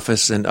mayor's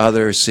office and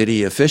other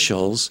city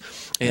officials.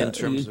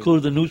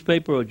 Include the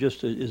newspaper, or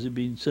just is it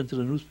being sent to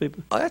the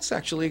newspaper? Oh, that's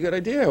actually a good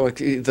idea.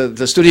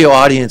 The studio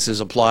audience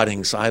is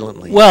applauding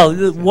silently.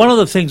 Well, one of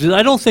the things is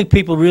I don't think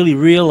people really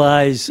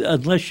realize,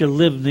 unless you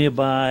live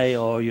nearby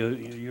or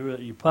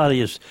you're part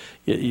of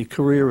your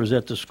career is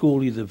at the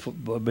school, either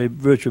by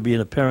virtue of being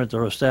a parent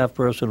or a staff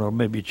person, or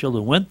maybe your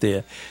children went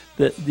there,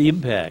 the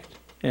impact.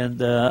 And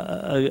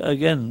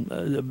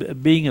again,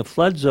 being a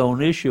flood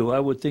zone issue, I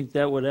would think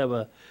that would have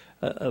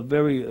a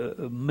very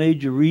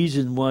major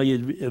reason why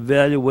you'd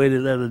evaluate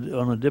it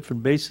on a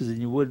different basis than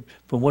you would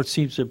from what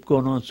seems to have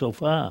gone on so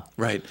far.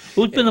 Right.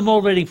 Who's been the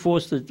motivating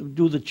force to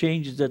do the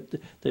changes that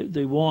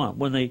they want?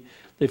 When they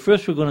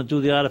first were going to do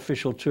the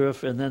artificial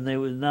turf, and then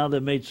now they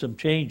made some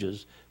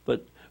changes.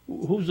 But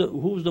who's the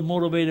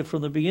motivator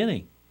from the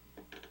beginning?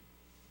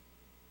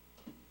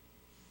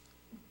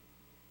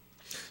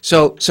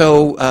 So that's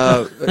hello.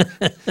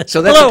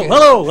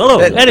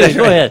 Anyway,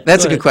 go ahead.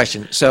 That's a good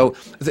question. So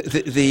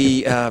it's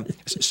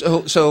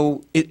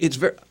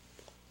very,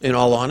 in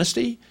all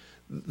honesty,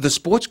 the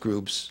sports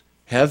groups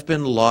have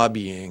been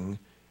lobbying.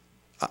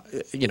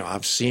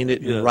 I've seen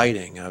it in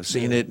writing. I've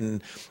seen it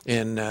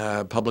in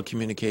public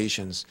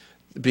communications,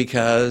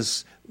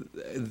 because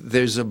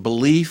there's a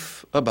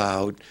belief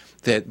about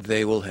that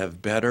they will have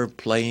better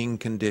playing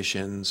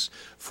conditions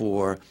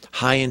for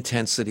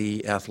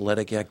high-intensity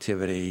athletic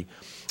activity,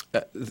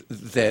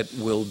 that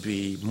will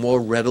be more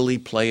readily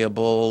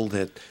playable,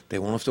 that they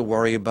won't have to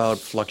worry about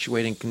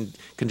fluctuating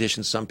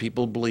conditions. Some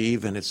people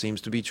believe, and it seems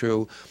to be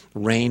true,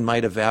 rain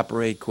might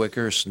evaporate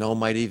quicker, snow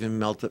might even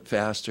melt it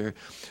faster.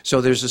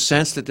 So there's a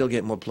sense that they'll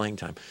get more playing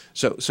time.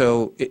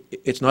 So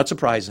it's not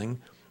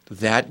surprising,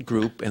 that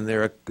group, and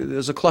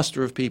there's a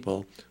cluster of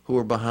people who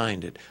are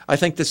behind it. I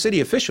think the city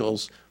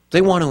officials,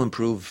 they want to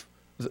improve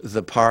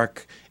the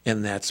park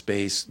in that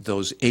space,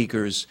 those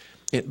acres.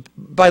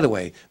 By the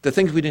way, the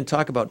things we didn't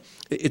talk about,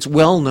 it's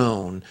well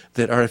known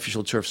that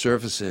artificial turf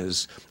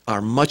surfaces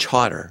are much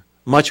hotter,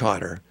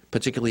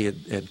 particularly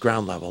at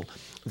ground level,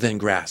 than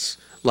grass.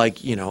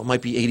 Like, it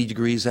might be 80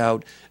 degrees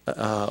out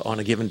on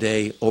a given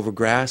day over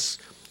grass.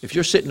 If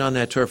you're sitting on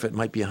that turf, it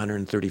might be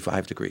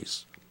 135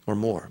 degrees or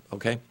more,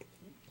 okay?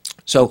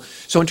 So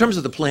in terms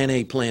of the Plan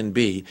A, Plan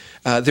B,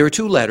 there are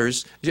two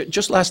letters.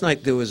 Just last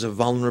night there was a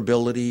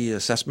vulnerability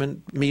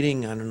assessment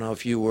meeting. I don't know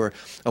if you were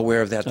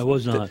aware of that. I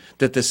was not.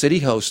 That the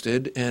city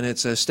hosted, and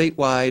it's a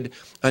statewide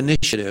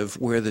initiative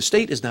where the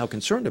state is now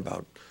concerned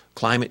about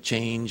climate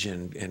change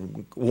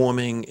and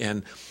warming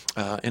and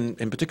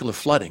in particular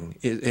flooding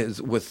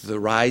is with the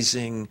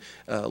rising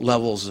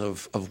levels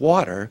of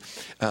water.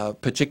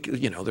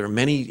 Particularly, there are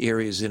many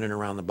areas in and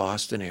around the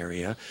Boston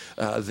area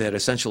that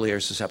essentially are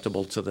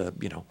susceptible to the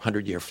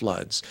 100-year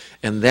floods,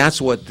 and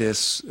that's what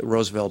this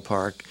Roosevelt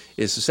Park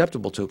is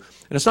susceptible to.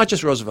 And it's not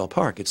just Roosevelt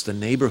Park; it's the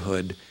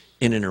neighborhood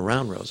in and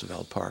around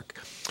Roosevelt Park.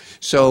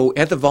 So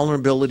at the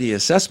vulnerability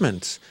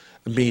assessment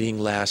meeting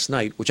last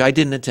night, which I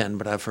didn't attend,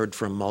 but I've heard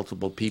from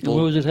multiple people.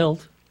 Where was it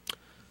held?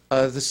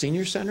 The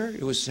senior center.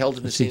 It was held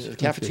in the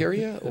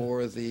cafeteria,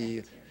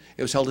 Okay.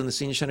 It was held in the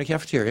senior center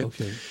cafeteria.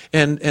 Okay.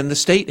 And the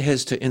state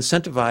has to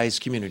incentivize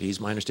communities.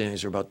 My understanding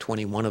is there are about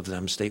 21 of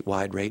them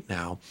statewide right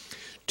now,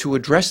 to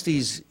address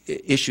these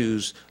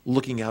issues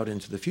looking out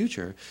into the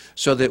future,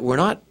 so that we're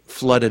not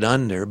flooded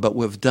under, but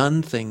we've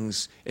done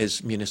things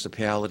as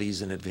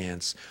municipalities in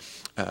advance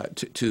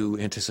to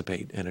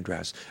anticipate and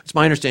address. It's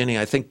my understanding,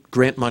 I think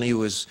grant money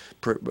was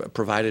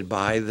provided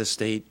by the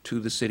state to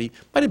the city,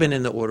 might have been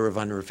in the order of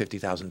under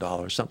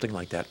 $50,000, something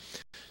like that.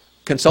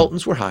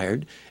 Consultants were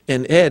hired,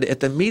 and Ed,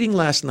 at the meeting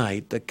last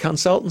night, the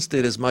consultants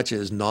did as much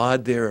as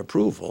nod their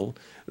approval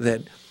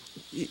that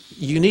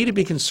you need to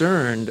be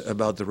concerned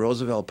about the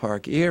Roosevelt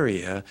Park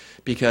area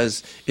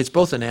because it's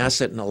both an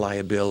asset and a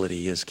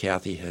liability, as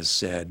Kathy has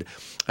said,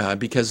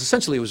 because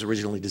essentially it was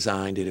originally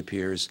designed, it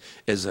appears,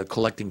 as a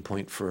collecting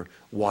point for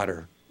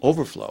water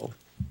overflow.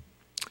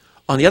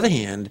 On the other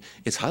hand,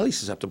 it's highly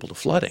susceptible to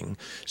flooding.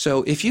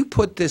 So if you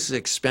put this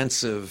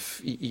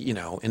expensive,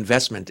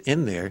 investment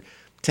in there,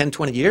 10,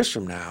 20 years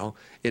from now,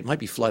 it might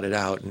be flooded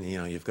out, and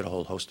you've got a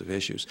whole host of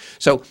issues.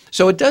 So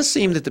it does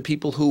seem that the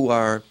people who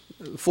are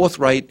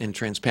forthright and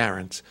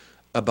transparent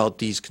about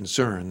these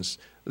concerns,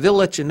 they'll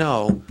let you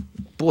know,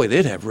 boy,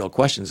 they'd have real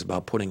questions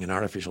about putting an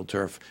artificial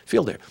turf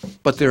field there.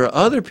 But there are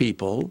other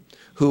people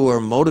who are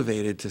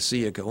motivated to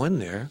see it go in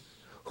there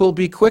who'll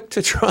be quick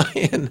to try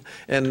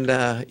and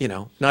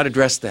not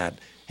address that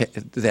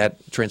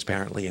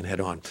transparently and head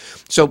on.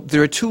 So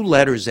there are two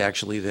letters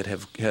actually that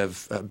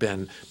have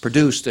been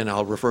produced, and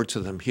I'll refer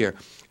to them here.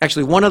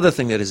 Actually, one other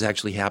thing that has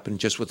actually happened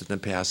just within the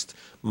past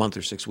month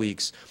or 6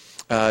 weeks,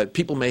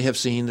 people may have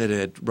seen that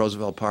at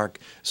Roosevelt Park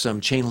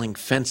some chain link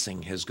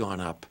fencing has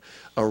gone up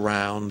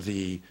around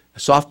the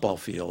softball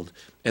field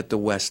at the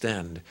west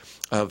end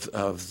of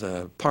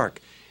the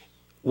park.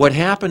 What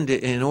happened,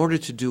 in order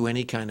to do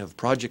any kind of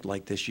project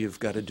like this, you've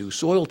got to do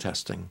soil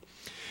testing.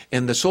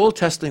 And the soil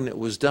testing that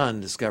was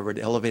done discovered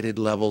elevated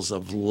levels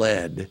of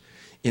lead,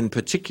 in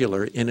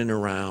particular in and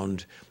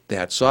around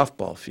that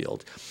softball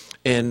field.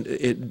 And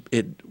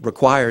it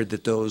required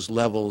that those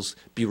levels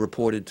be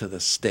reported to the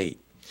state.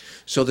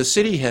 So the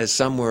city has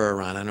somewhere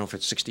around, I don't know if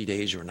it's 60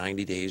 days or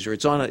 90 days, or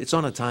it's on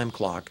a time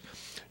clock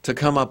to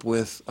come up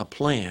with a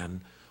plan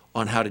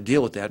on how to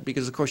deal with that,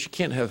 because of course you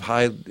can't have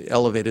high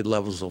elevated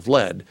levels of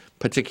lead,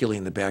 particularly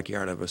in the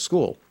backyard of a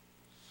school.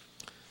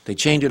 They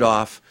chained it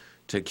off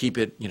to keep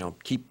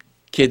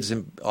kids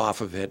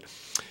off of it,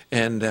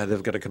 and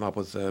they've got to come up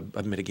with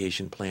a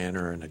mitigation plan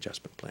or an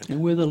adjustment plan.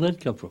 And where did the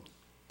lead come from?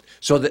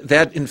 So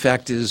that in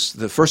fact, is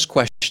the first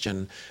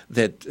question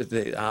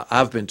that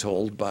I've been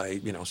told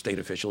by state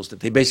officials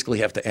that they basically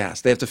have to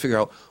ask. They have to figure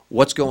out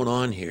what's going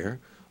on here,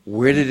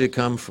 where did it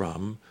come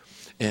from,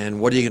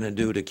 and what are you going to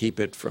do to keep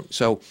it from?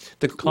 So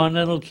the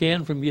Continental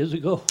can from years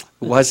ago?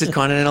 Was it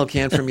Continental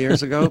can from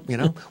years ago?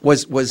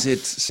 Was it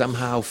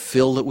somehow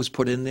fill that was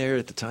put in there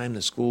at the time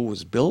the school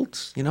was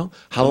built?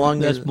 How long?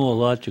 That's more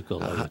logical.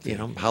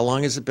 How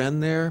long has it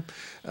been there?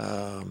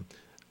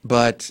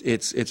 But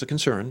it's a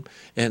concern,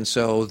 and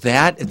so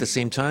that at the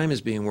same time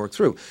is being worked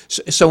through.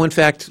 So in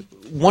fact,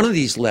 one of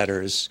these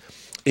letters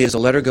is a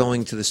letter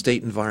going to the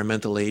State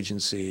Environmental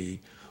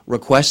Agency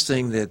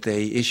requesting that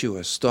they issue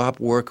a stop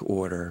work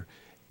order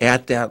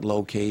at that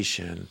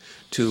location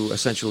to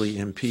essentially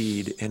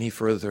impede any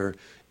further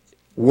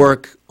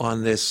work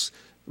on this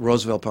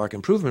Roosevelt Park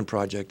Improvement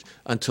Project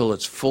until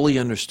it's fully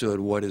understood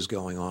what is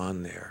going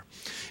on there.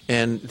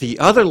 And the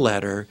other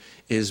letter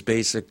is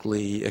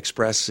basically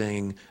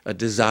expressing a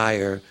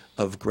desire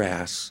of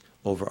grass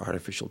over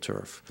artificial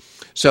turf.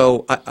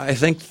 So I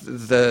think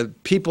the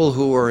people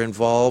who are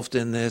involved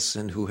in this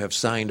and who have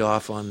signed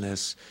off on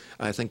this,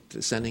 I think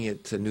sending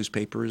it to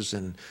newspapers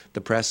and the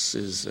press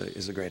is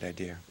a great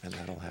idea, and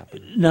that'll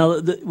happen. Now,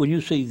 when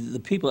you say the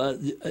people,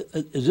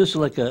 is this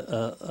like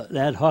an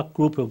ad hoc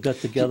group who got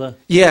together?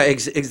 Yeah,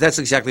 that's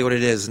exactly what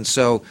it is. And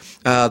so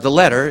the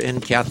letter,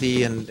 and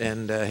Kathy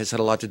and has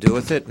had a lot to do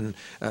with it, and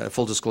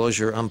full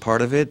disclosure, I'm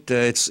part of it.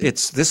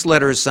 This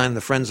letter is signed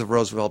the Friends of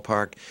Roosevelt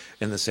Park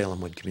and the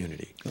Salem Wood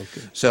community.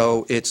 Okay.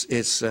 So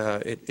it's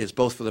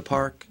both for the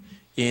park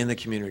and the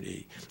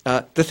community.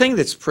 The thing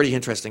that's pretty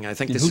interesting, I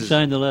think, and this who is...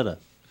 signed the letter?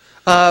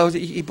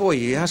 Boy,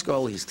 you ask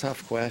all these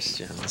tough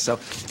questions. So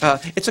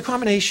it's a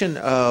combination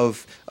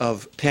of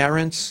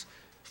parents,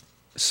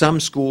 some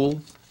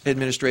school,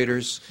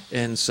 administrators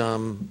and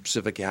some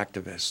civic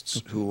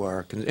activists who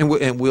are,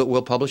 and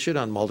we'll publish it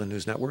on Malden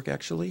News Network,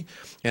 actually,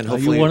 and Are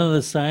hopefully. you one of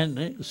the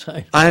signers?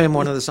 I am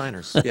one of the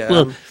signers. Yeah,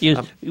 Well,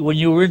 when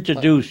you were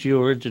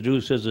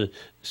introduced as a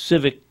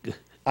civic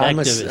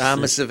activist.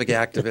 I'm a civic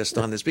activist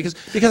on this because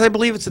I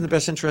believe it's in the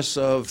best interests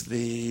of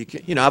the,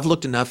 I've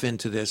looked enough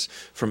into this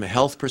from a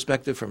health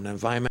perspective, from an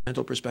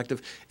environmental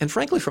perspective, and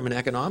frankly from an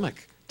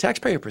economic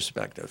taxpayer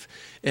perspective.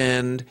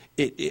 And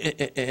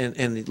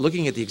and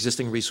looking at the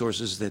existing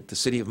resources that the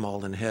city of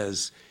Malden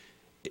has,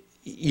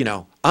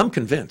 I'm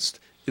convinced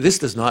this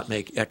does not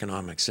make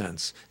economic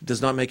sense. It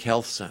does not make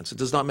health sense. It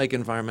does not make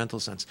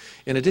environmental sense.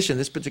 In addition,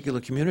 this particular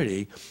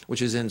community,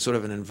 which is in sort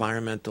of an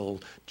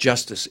environmental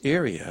justice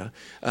area,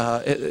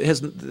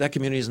 that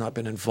community has not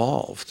been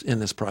involved in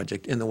this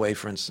project in the way,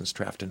 for instance,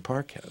 Trafton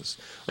Park has.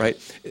 Right.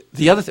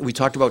 The other thing we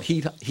talked about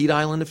heat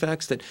island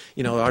effects. That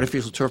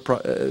artificial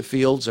turf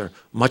fields are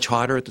much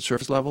hotter at the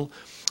surface level.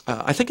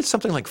 I think it's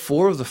something like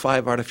 4 of the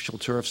 5 artificial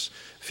turf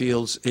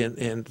fields,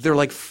 and they're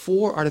like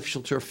 4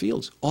 artificial turf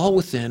fields, all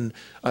within,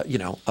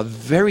 a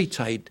very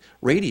tight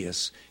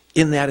radius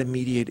in that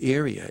immediate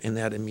area, in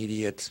that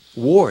immediate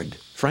ward,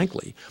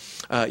 frankly.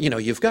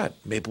 You've got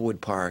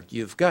Maplewood Park.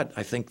 You've got,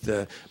 I think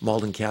the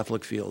Malden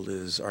Catholic Field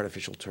is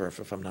artificial turf,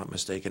 if I'm not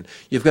mistaken.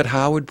 You've got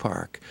Howard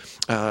Park.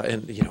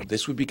 And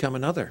this would become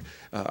another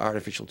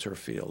artificial turf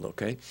field,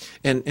 okay?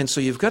 And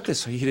so you've got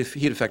this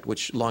heat effect,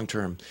 which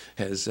long-term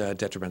has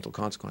detrimental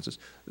consequences.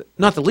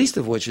 Not the least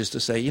of which is to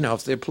say,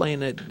 if they're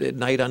playing at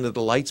night under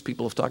the lights,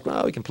 people have talked,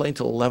 well, we can play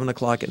until 11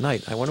 o'clock at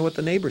night. I wonder what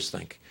the neighbors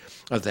think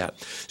of that.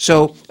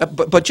 So,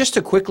 but just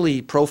to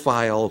quickly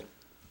profile,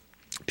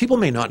 people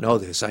may not know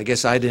this. I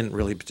guess I didn't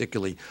really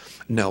particularly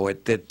know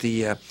it, that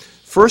the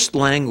first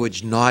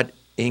language not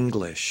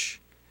English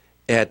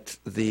at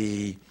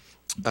the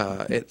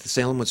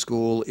Salemwood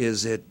School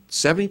is at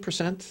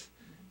 70%?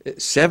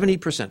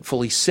 70%,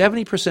 fully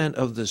 70%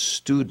 of the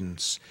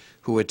students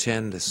who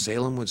attend the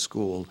Salemwood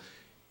School,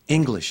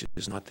 English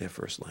is not their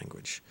first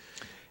language.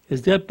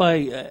 Is that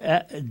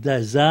by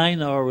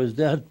design or is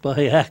that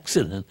by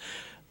accident?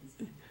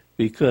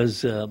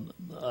 Because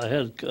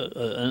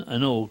I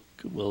know,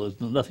 well,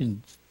 there's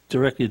nothing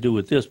directly to do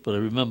with this, but I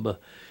remember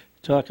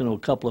talking to a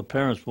couple of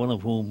parents, one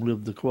of whom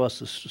lived across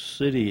the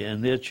city,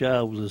 and their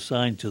child was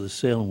assigned to the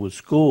Salemwood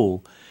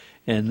School,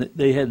 and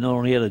they had not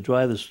only had to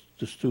drive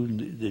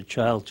the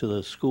child to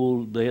the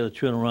school, they had to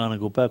turn around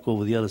and go back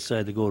over the other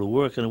side to go to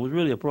work, and it was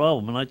really a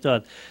problem. And I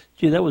thought,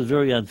 gee, that was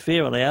very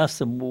unfair. And I asked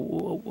them,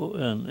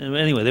 and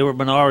anyway, they were a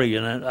minority,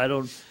 and I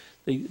don't.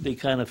 They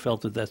kind of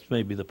felt that that's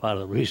maybe the part of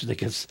the reason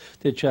because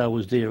their child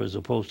was there as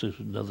opposed to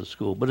another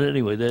school. But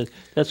anyway,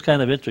 that's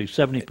kind of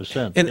interesting,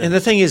 70%. And the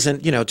thing is,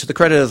 and to the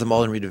credit of the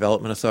Malden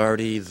Redevelopment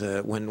Authority,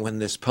 when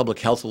this public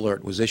health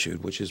alert was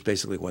issued, which is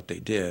basically what they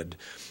did,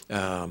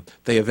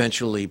 they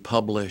eventually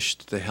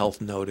published the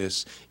health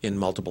notice in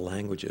multiple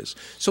languages.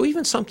 So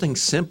even something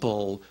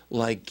simple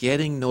like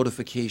getting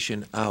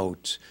notification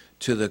out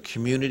to the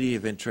community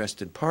of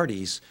interested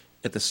parties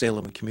at the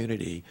Salem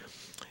community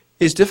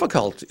is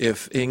difficult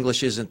if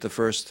English isn't the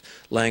first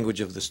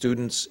language of the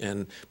students,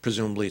 and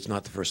presumably it's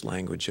not the first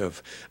language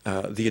of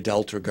the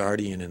adult or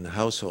guardian in the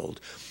household.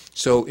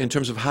 So in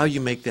terms of how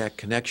you make that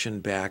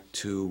connection back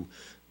to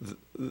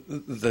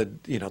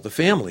the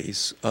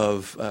families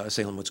of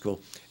Salemwood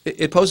School,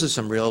 it poses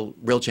some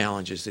real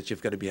challenges that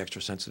you've got to be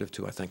extra sensitive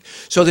to, I think.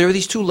 So there are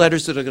these 2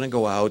 letters that are going to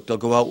go out. They'll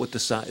go out with the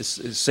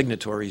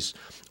signatories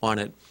on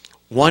it.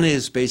 One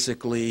is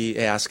basically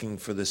asking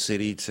for the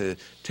city to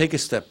take a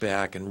step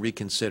back and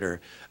reconsider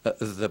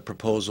the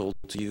proposal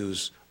to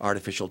use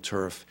artificial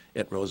turf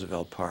at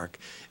Roosevelt Park,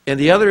 and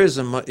the other is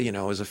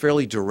a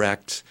fairly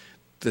direct.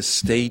 The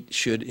state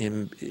should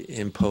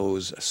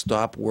impose a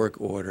stop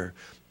work order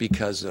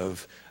because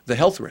of the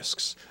health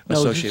risks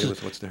associated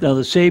with what's there. Now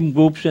the same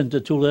group sent the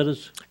 2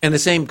 letters? And the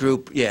same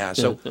group, yeah.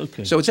 So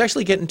okay. So it's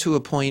actually getting to a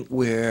point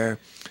where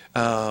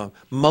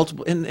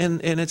multiple, and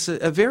it's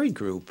a varied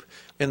group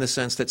in the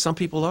sense that some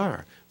people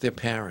are. They're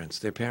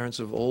parents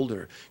of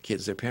older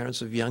kids, they're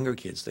parents of younger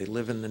kids. They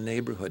live in the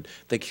neighborhood.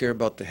 They care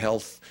about the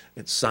health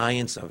and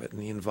science of it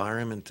and the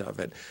environment of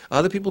it.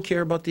 Other people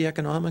care about the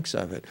economics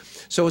of it.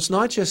 So it's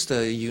not just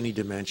a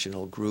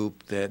unidimensional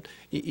group that,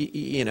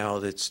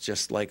 that's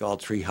just like all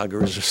tree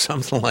huggers or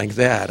something like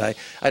that.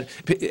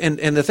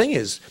 And the thing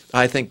is,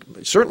 I think,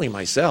 certainly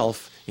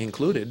myself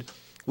included,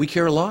 we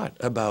care a lot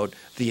about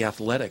the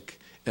athletic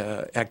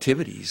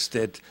activities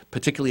that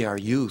particularly our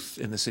youth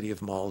in the city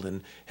of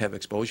Malden have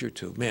exposure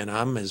to. Man,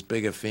 I'm as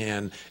big a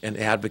fan and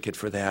advocate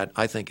for that,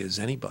 I think, as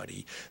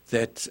anybody,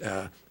 that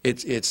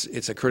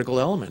it's a critical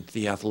element.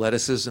 The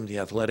athleticism, the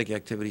athletic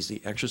activities, the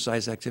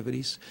exercise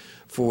activities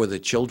for the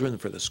children,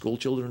 for the school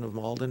children of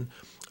Malden.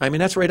 I mean,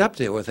 that's right up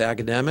there with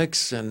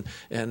academics and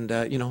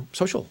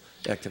social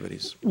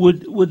activities.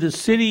 Would the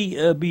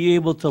city be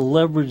able to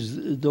leverage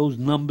those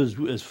numbers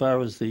as far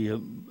as the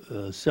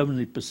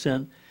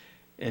 70%?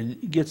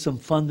 And get some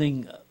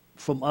funding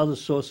from other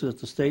sources at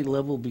the state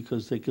level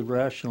because they could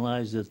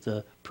rationalize that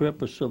the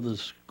purpose of the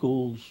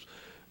schools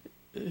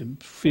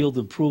field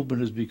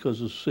improvement is because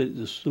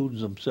the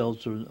students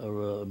themselves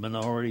are a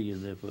minority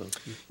and therefore.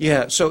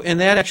 Yeah, so, and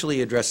that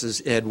actually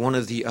addresses, Ed, one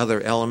of the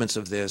other elements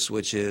of this,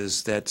 which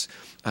is that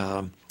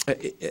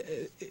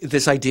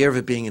this idea of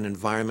it being an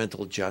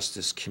environmental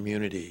justice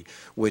community,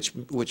 which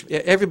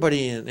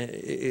everybody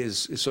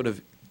is sort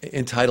of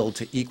entitled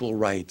to equal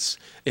rights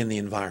in the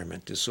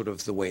environment, is sort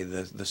of the way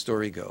the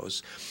story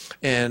goes.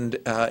 And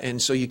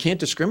so you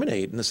can't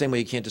discriminate in the same way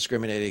you can't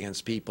discriminate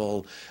against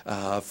people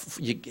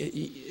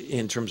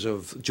in terms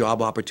of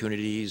job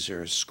opportunities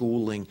or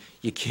schooling.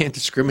 You can't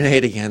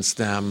discriminate against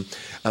them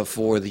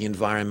for the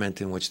environment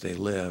in which they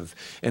live.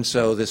 And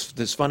so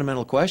this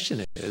fundamental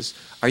question is,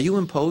 are you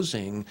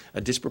imposing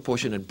a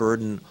disproportionate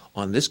burden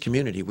on this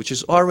community, which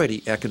is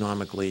already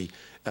economically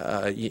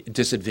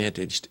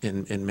disadvantaged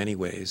in many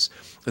ways,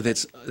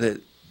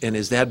 and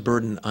is that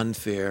burden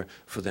unfair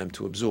for them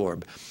to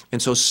absorb?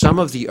 And so some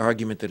of the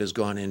argument that has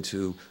gone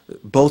into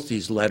both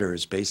these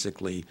letters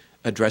basically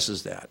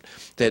addresses that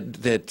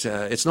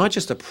it's not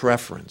just a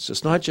preference.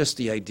 It's not just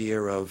the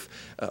idea of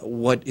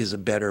what is a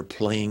better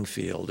playing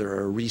field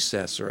or a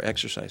recess or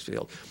exercise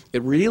field.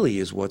 It really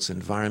is what's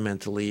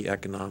environmentally,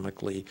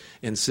 economically,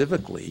 and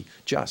civically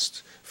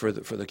just for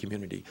the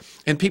community.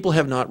 And people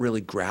have not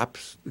really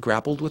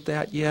grappled with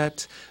that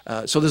yet.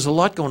 So there's a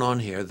lot going on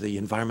here. The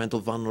environmental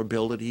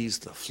vulnerabilities,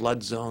 the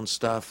flood zone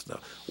stuff, the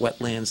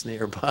wetlands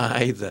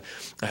nearby, the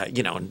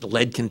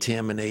lead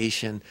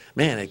contamination.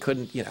 Man, it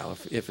couldn't,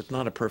 if it's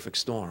not a perfect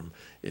storm,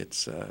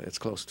 it's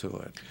close to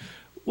it.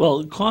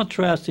 Well,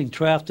 contrasting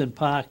Trafton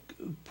Park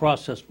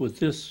process with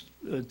this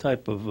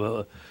type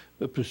of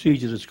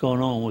procedure that's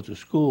going on with the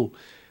school,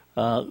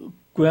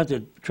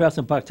 granted,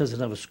 Trafton Park doesn't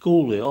have a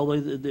school there, although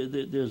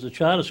there's a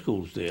charter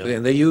schools there.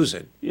 And they use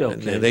it. Yeah,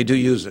 okay. They do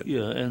use it.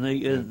 Yeah,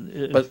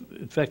 and But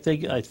in fact,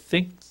 I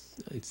think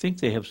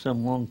they have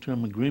some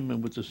long-term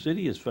agreement with the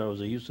city as far as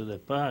the use of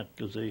that park,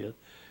 because they.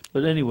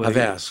 But anyway, I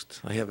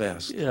have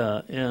asked.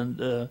 Yeah,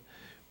 and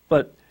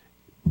but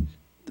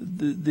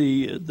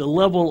the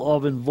level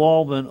of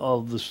involvement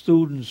of the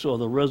students or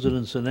the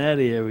residents in that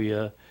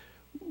area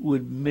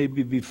would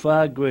maybe be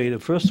far greater.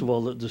 First of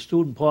all, the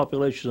student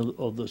population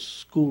of the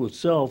school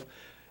itself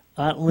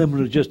aren't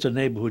limited just to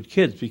neighborhood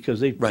kids, because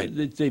they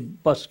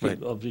bus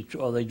kids,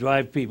 or they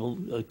drive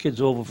people,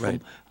 kids over from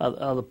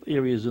other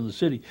areas in the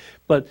city.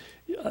 But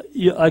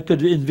I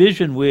could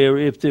envision where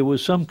if there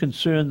was some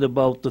concern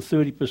about the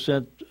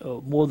 30%,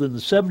 more than the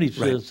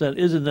 70%,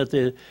 isn't that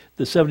the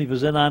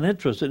 70% aren't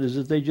interested, is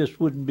that they just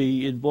wouldn't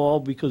be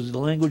involved because the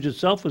language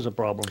itself is a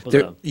problem for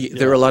them.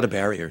 There are a lot of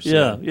barriers.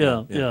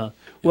 Yeah.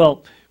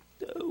 Well,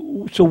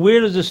 so where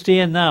does it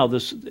stand now?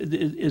 This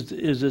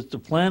is it the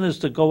plan is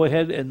to go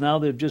ahead, and now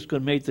they're just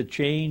going to make the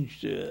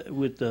change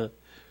with the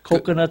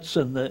coconuts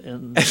and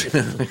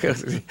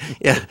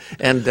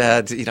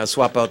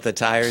swap out the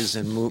tires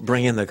and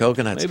bring in the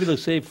coconuts. Maybe they'll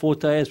save 4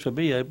 tires for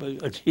me.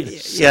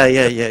 Yeah.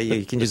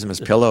 You can use them as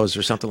pillows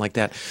or something like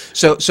that.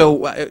 So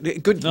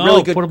good. No,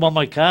 really good. Put them on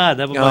my car.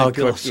 Never mind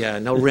pillows. Yeah,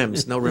 no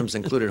rims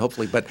included.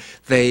 Hopefully, but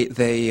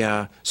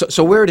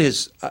so where it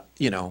is,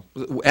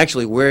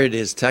 actually where it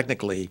is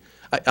technically.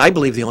 I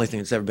believe the only thing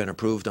that's ever been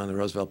approved on the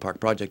Roosevelt Park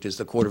project is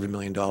the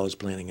 $250,000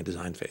 planning and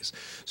design phase,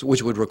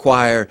 which would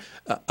require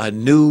a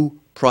new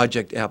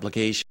project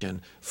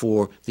application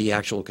for the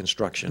actual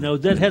construction. No,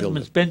 that hasn't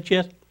been spent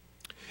yet?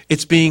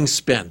 It's being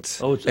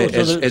spent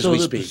as we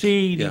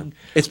speak. Yeah.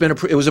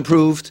 It was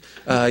approved.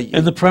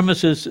 And the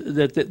premise is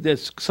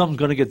that something's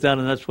going to get done,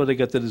 and that's where they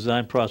got the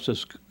design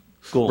process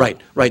going.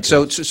 Right.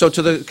 So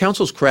to the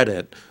council's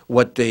credit,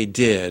 what they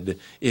did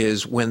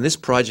is when this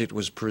project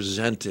was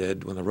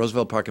presented, when the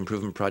Roosevelt Park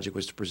Improvement Project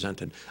was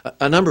presented,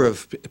 a number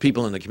of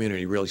people in the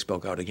community really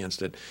spoke out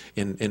against it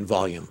in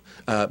volume,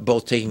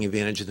 both taking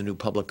advantage of the new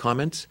public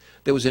comment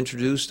that was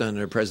introduced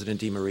under President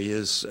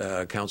DiMaria's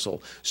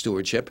council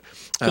stewardship.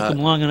 Took them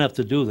long enough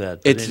to do that.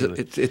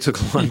 It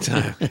took a long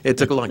time. It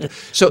took a long time.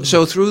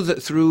 So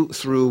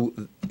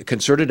through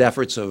concerted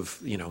efforts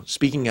of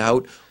speaking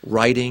out,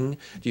 writing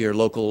to your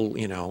local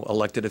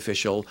elected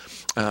official,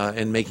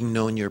 and making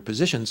known your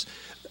positions,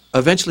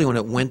 eventually when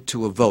it went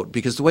to a vote,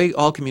 because the way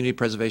all community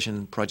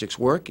preservation projects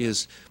work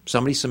is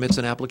somebody submits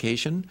an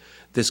application,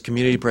 this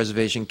community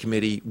preservation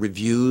committee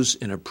reviews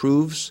and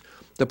approves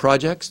the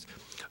projects.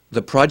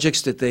 The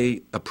projects that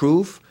they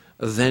approve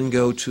then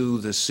go to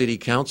the city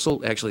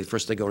council. Actually,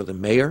 first they go to the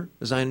mayor,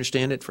 as I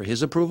understand it, for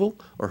his approval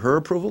or her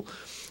approval,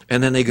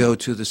 and then they go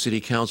to the city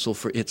council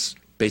for its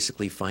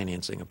basically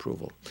financing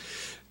approval.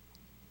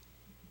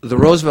 The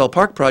Roosevelt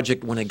Park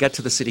project, when it got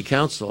to the city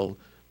council,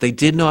 they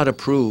did not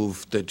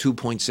approve the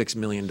 $2.6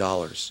 million.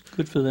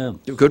 Good for them.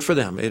 Good for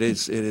them. It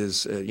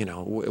is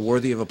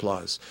worthy of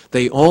applause.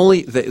 They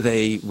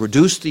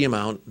reduced the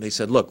amount. They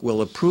said, look,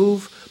 we'll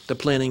approve the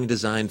planning and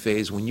design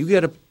phase. When you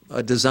get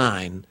a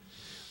design,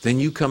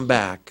 then you come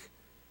back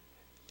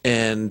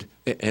and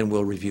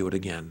we'll review it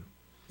again.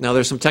 Now,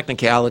 there's some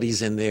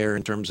technicalities in there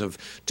in terms of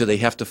do they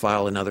have to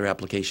file another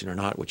application or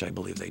not, which I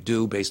believe they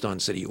do based on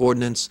city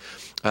ordinance.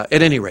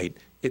 At any rate,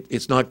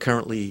 it's not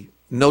currently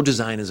No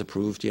design is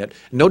approved yet.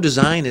 No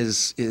design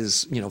is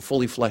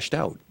fully fleshed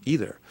out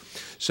either.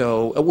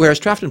 So whereas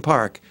Trafton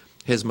Park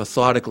has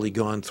methodically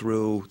gone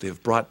through,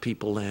 they've brought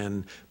people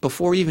in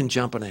before even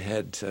jumping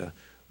ahead to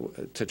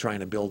trying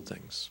to build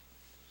things.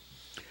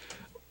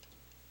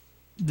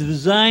 The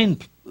design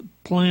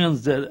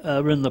plans that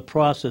are in the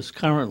process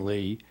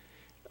currently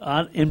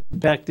aren't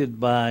impacted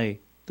by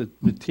the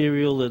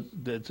material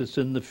that's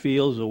in the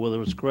fields, or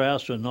whether it's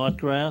grass or not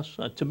grass?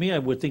 To me, I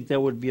would think that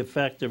would be a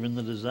factor in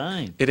the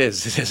design. It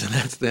is,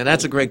 and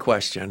that's a great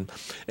question.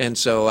 And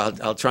so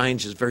I'll try and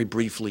just very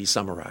briefly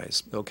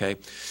summarize, okay?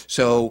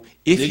 So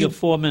if You you get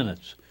 4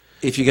 minutes.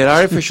 If you get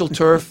artificial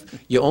turf,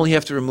 you only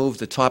have to remove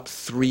the top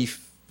 3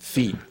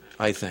 feet,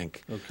 I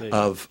think, Okay.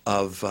 of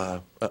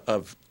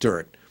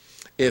dirt.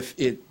 If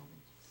it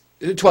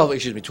 12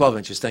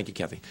 inches. Thank you,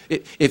 Kathy.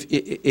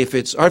 If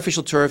it's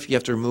artificial turf, you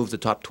have to remove the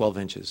top 12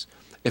 inches.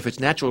 If it's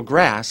natural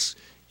grass,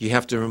 you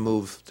have to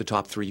remove the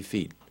top 3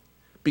 feet.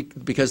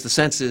 Because the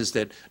sense is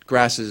that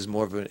grass is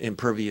more of an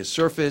impervious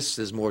surface,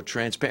 there's more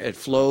transparent, it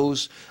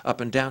flows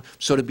up and down.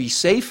 So to be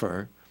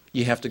safer,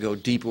 you have to go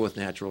deeper with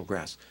natural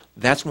grass.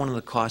 That's one of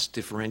the cost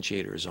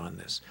differentiators on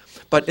this.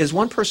 But as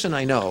one person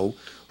I know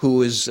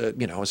who is,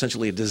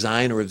 essentially a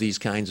designer of these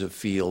kinds of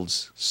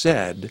fields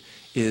said,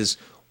 is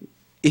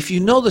if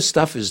you know the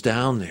stuff is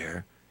down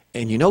there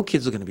and you know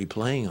kids are going to be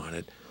playing on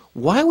it,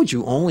 why would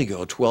you only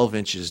go 12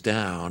 inches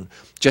down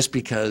just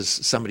because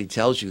somebody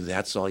tells you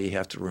that's all you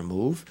have to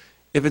remove?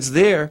 If it's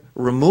there,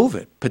 remove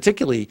it,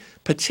 particularly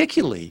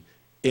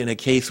in a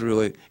K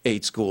through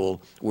 8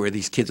 school where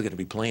these kids are going to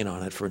be playing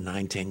on it for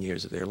 9, 10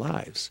 years of their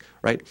lives,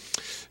 right?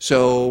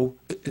 So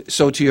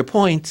to your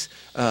point,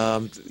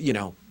 and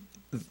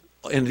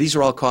these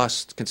are all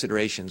cost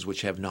considerations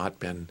which have not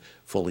been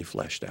fully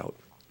fleshed out.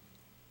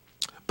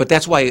 But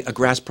that's why a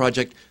grass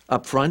project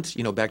up front,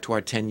 back to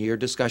our 10-year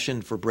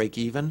discussion for break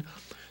even,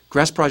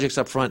 grass projects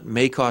up front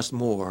may cost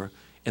more,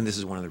 and this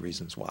is one of the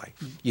reasons why.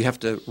 You have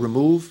to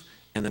remove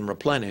and then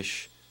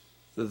replenish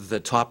the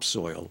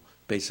topsoil,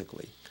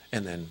 basically,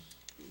 and then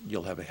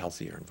you'll have a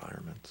healthier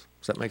environment.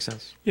 Does that make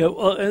sense? Yeah,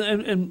 well,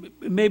 and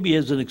maybe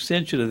as an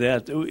extension of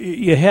that,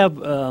 you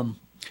have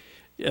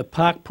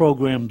park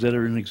programs that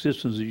are in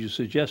existence that you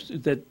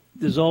suggested, that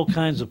there's all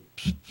kinds of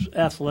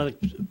athletic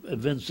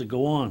events that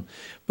go on.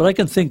 But I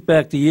can think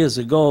back to years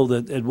ago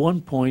that at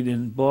one point,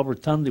 and Bob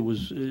Rotundi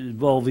was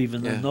involved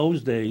even in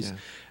those days,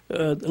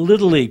 the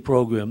Little League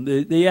program,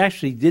 they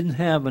actually didn't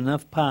have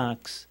enough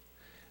parks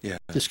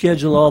to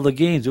schedule all the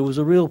games. It was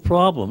a real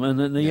problem. And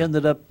then they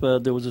ended up,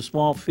 there was a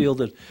small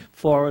field at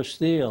Forest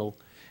Dale,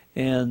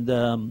 and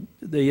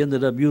they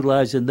ended up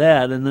utilizing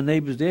that. And the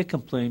neighbors there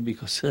complained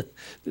because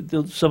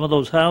some of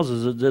those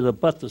houses that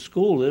abut the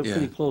school, they're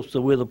pretty close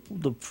to where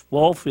the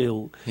ball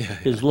field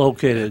is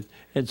located.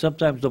 And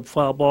sometimes the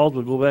foul balls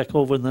would go back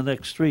over in the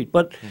next street.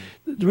 But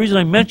the reason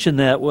I mentioned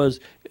that was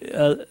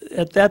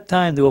at that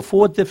time there were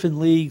 4 different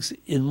leagues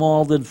in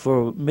Malden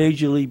for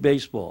Major League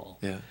Baseball.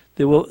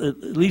 There were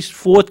at least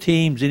 4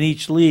 teams in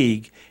each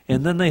league,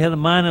 and then they had a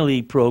minor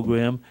league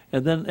program,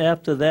 and then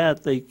after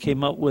that they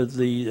came up with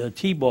the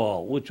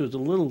T-ball, which was a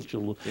little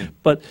children.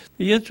 But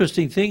the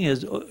interesting thing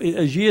is,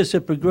 as years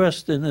have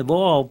progressed and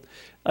evolved,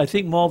 I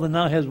think Malden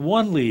now has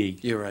 1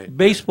 league. You're right.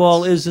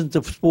 Baseball isn't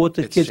the sport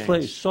that kids play.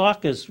 changed.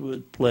 Soccer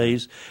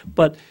plays,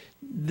 but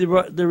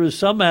there is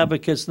some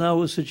advocates now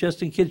who are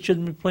suggesting kids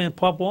shouldn't be playing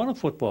Pop Warner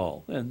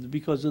football, and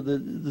because of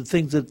the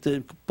things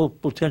that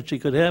potentially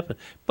could happen.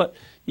 But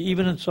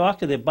even in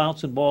soccer, they're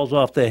bouncing balls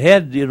off their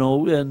head,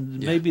 and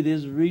maybe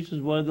there's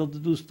reasons why they'll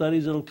do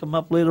studies that'll come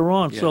up later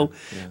on.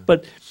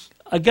 But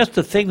I guess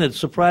the thing that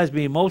surprised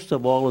me most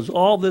of all is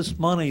all this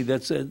money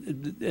that's,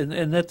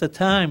 and at the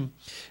time,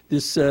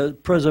 this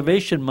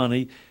preservation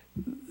money,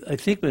 I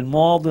think when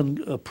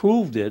Malden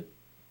approved it,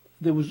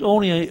 there was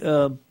only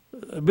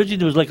originally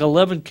there was like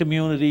 11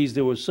 communities.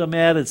 There was some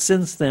added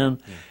since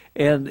then,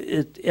 and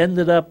it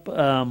ended up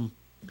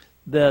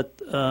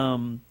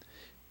that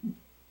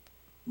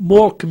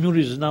more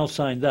communities are now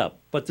signed up.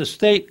 But the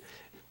state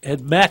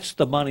had matched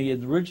the money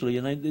originally,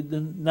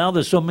 and now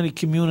there's so many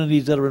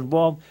communities that are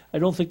involved. I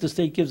don't think the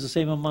state gives the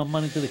same amount of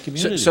money to the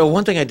community. So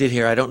one thing I did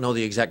here, I don't know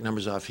the exact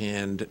numbers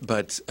offhand,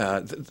 but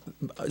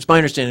it's my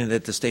understanding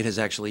that the state has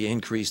actually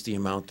increased the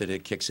amount that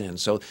it kicks in.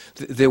 So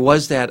there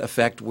was that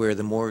effect where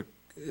the more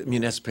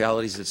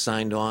municipalities that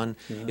signed on,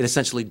 it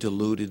essentially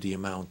diluted the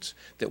amount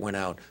that went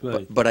out.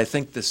 Right. But I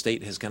think the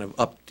state has kind of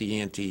upped the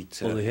ante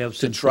Well, they have to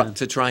since try then.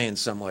 to try and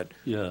somewhat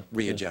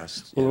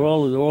readjust.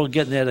 Well, they're all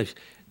getting that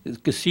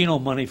casino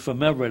money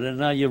from Everett, and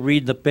now you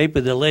read the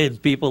paper, they're laying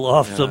people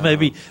off, so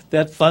maybe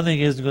that funding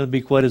isn't going to be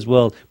quite as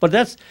well. But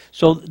that's,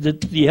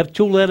 you have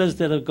 2 letters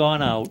that have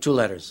gone out. 2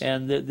 letters.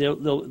 And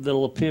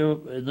they'll appear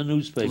in the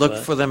newspaper. Look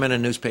for them in a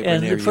newspaper near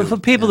and you. for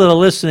people that are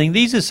listening,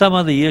 these are some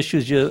of the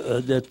issues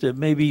that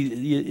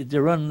maybe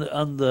they're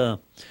under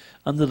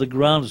the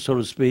ground, so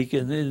to speak,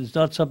 and it's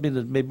not something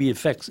that maybe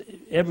affects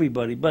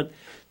everybody, but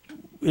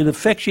it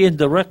affects you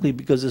indirectly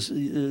because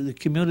the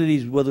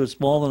communities, whether it's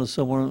Malden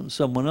or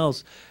someone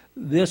else,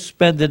 they're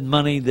spending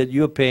money that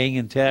you're paying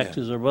in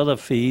taxes or other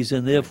fees,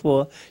 and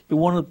therefore you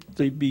want it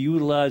to be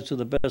utilized to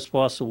the best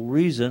possible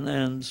reason.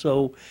 And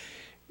so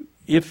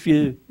if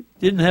you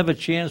didn't have a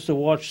chance to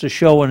watch the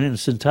show in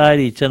its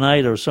entirety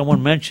tonight, or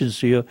someone mentions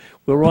to you,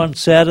 we're on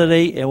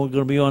Saturday and we're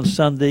going to be on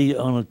Sunday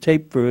on a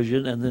tape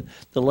version, and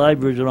the live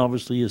version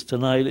obviously is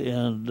tonight,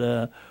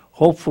 and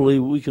hopefully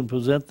we can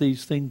present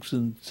these things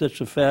in such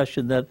a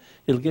fashion that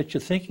it'll get you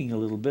thinking a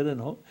little bit,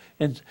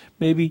 and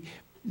maybe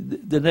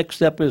the next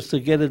step is to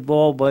get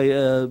involved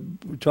by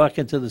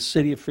talking to the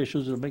city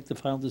officials and make the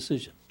final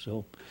decision.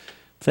 So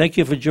thank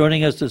you for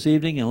joining us this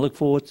evening, and look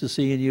forward to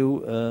seeing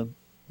you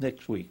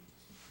next week.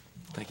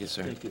 Thank you,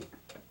 sir. Thank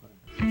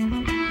you.